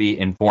need to be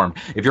informed.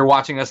 If you're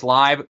watching us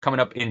live, coming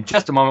up in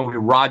just a moment will be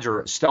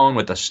Roger Stone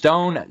with the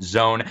Stone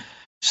Zone.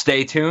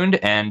 Stay tuned,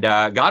 and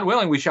God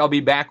willing, we shall be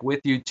back with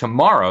you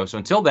tomorrow. So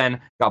until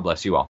then, God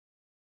bless you all.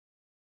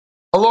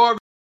 Hello,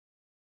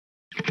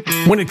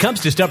 When it comes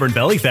to stubborn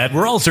belly fat,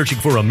 we're all searching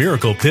for a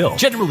miracle pill.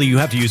 Generally, you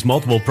have to use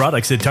multiple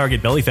products that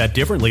target belly fat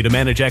differently to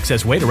manage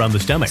excess weight around the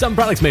stomach. Some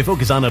products may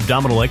focus on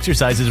abdominal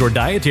exercises or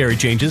dietary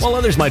changes, while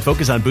others might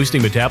focus on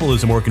boosting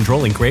metabolism or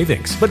controlling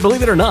cravings. But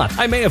believe it or not,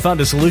 I may have found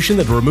a solution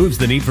that removes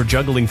the need for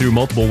juggling through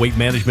multiple weight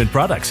management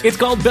products. It's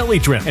called Belly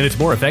Trim, and it's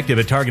more effective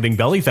at targeting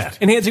belly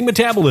fat, enhancing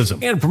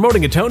metabolism, and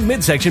promoting a toned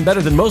midsection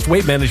better than most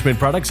weight management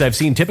products I've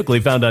seen typically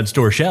found on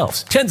store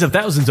shelves. Tens of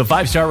thousands of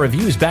 5-star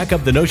reviews back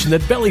up the notion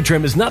that Belly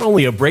Trim is not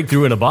only a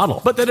breakthrough in a bottle,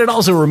 but that it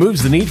also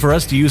removes the need for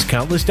us to use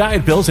countless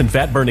diet pills and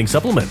fat-burning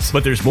supplements.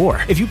 But there's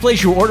more. If you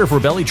place your order for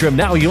Belly Trim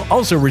now, you'll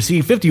also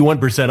receive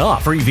 51%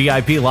 off, free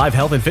VIP live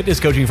health and fitness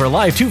coaching for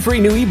life, 2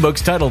 free new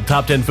ebooks titled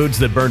Top 10 Foods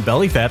That Burn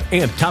Belly Fat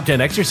and Top 10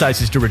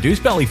 Exercises to Reduce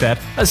Belly Fat,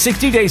 a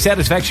 60-day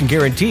satisfaction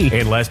guarantee,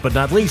 and last but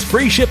not least,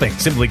 free shipping.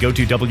 Simply go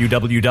to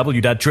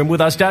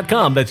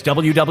www.trimwithus.com. That's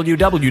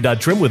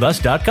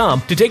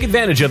www.trimwithus.com to take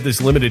advantage of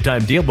this limited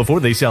time deal before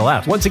they sell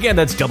out. Once again,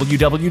 that's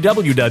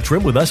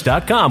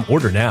www.trimwithus.com.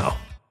 Order now.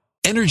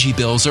 Energy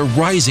bills are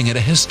rising at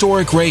a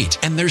historic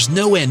rate, and there's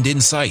no end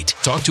in sight.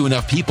 Talk to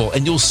enough people,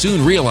 and you'll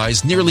soon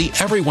realize nearly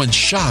everyone's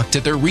shocked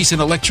at their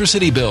recent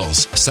electricity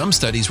bills. Some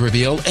studies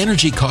reveal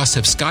energy costs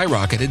have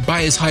skyrocketed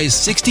by as high as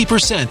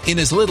 60% in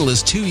as little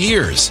as 2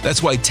 years.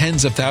 That's why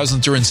tens of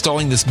thousands are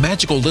installing this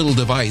magical little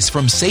device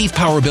from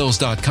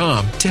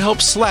SavePowerBills.com to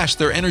help slash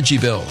their energy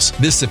bills.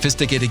 This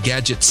sophisticated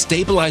gadget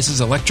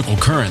stabilizes electrical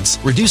currents,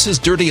 reduces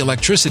dirty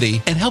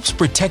electricity, and helps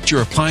protect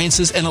your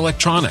appliances and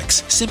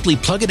electronics. Simply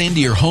plug it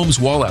into your home's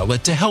wall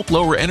outlet to help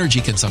lower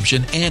energy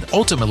consumption and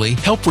ultimately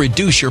help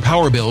reduce your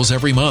power bills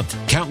every month.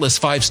 Countless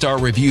 5-star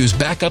reviews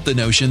back up the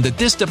notion that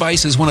this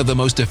device is one of the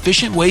most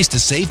efficient ways to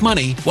save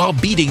money while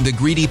beating the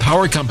greedy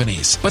power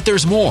companies. But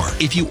there's more.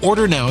 If you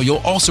order now, you'll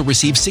also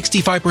receive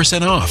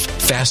 65% off,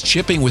 fast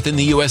shipping within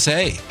the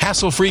USA,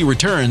 hassle-free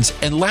returns,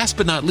 and last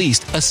but not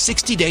least, a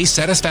 60-day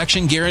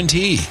satisfaction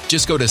guarantee.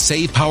 Just go to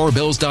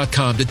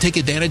SavePowerBills.com to take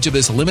advantage of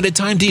this limited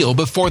time deal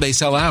before they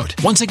sell out.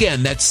 Once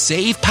again, that's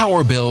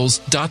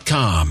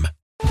SavePowerBills.com.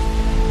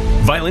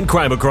 Violent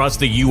crime across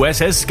the U.S.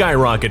 has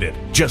skyrocketed.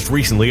 Just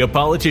recently, a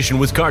politician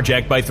was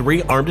carjacked by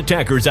 3 armed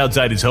attackers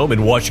outside his home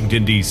in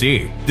Washington,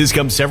 D.C. This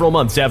comes several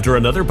months after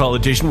another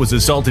politician was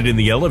assaulted in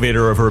the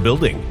elevator of her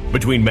building.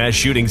 Between mass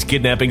shootings,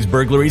 kidnappings,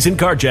 burglaries, and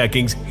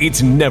carjackings,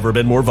 it's never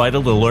been more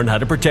vital to learn how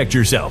to protect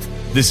yourself.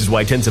 This is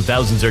why tens of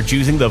thousands are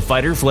choosing the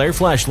Fighter Flare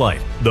flashlight.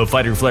 The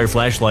Fighter Flare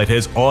flashlight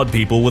has awed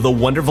people with a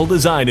wonderful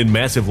design and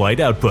massive light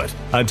output.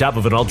 On top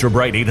of an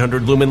ultra-bright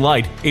 800-lumen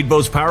light, it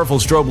boasts powerful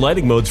strobe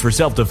lighting modes for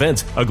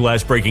self-defense, a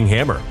glass-breaking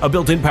hammer, a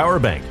built-in power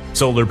bank,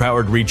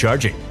 solar-powered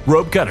recharging,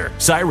 rope cutter,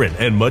 siren,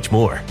 and much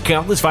more.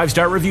 Countless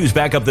 5-star reviews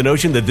back up the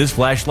notion that this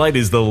flashlight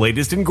is the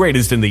latest and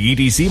greatest in the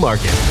EDC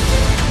market.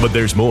 But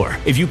there's more.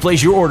 If you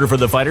place your order for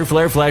the Fighter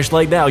Flare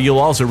flashlight now, you'll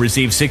also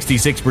receive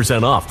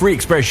 66% off, free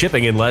express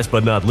shipping, and last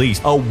but not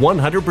least, a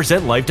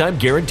 100% lifetime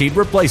guaranteed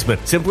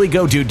replacement. Simply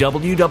go to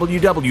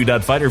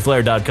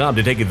www.fighterflare.com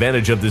to take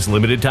advantage of this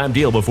limited time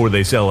deal before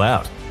they sell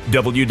out.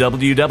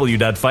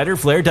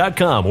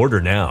 www.fighterflare.com. Order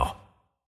now.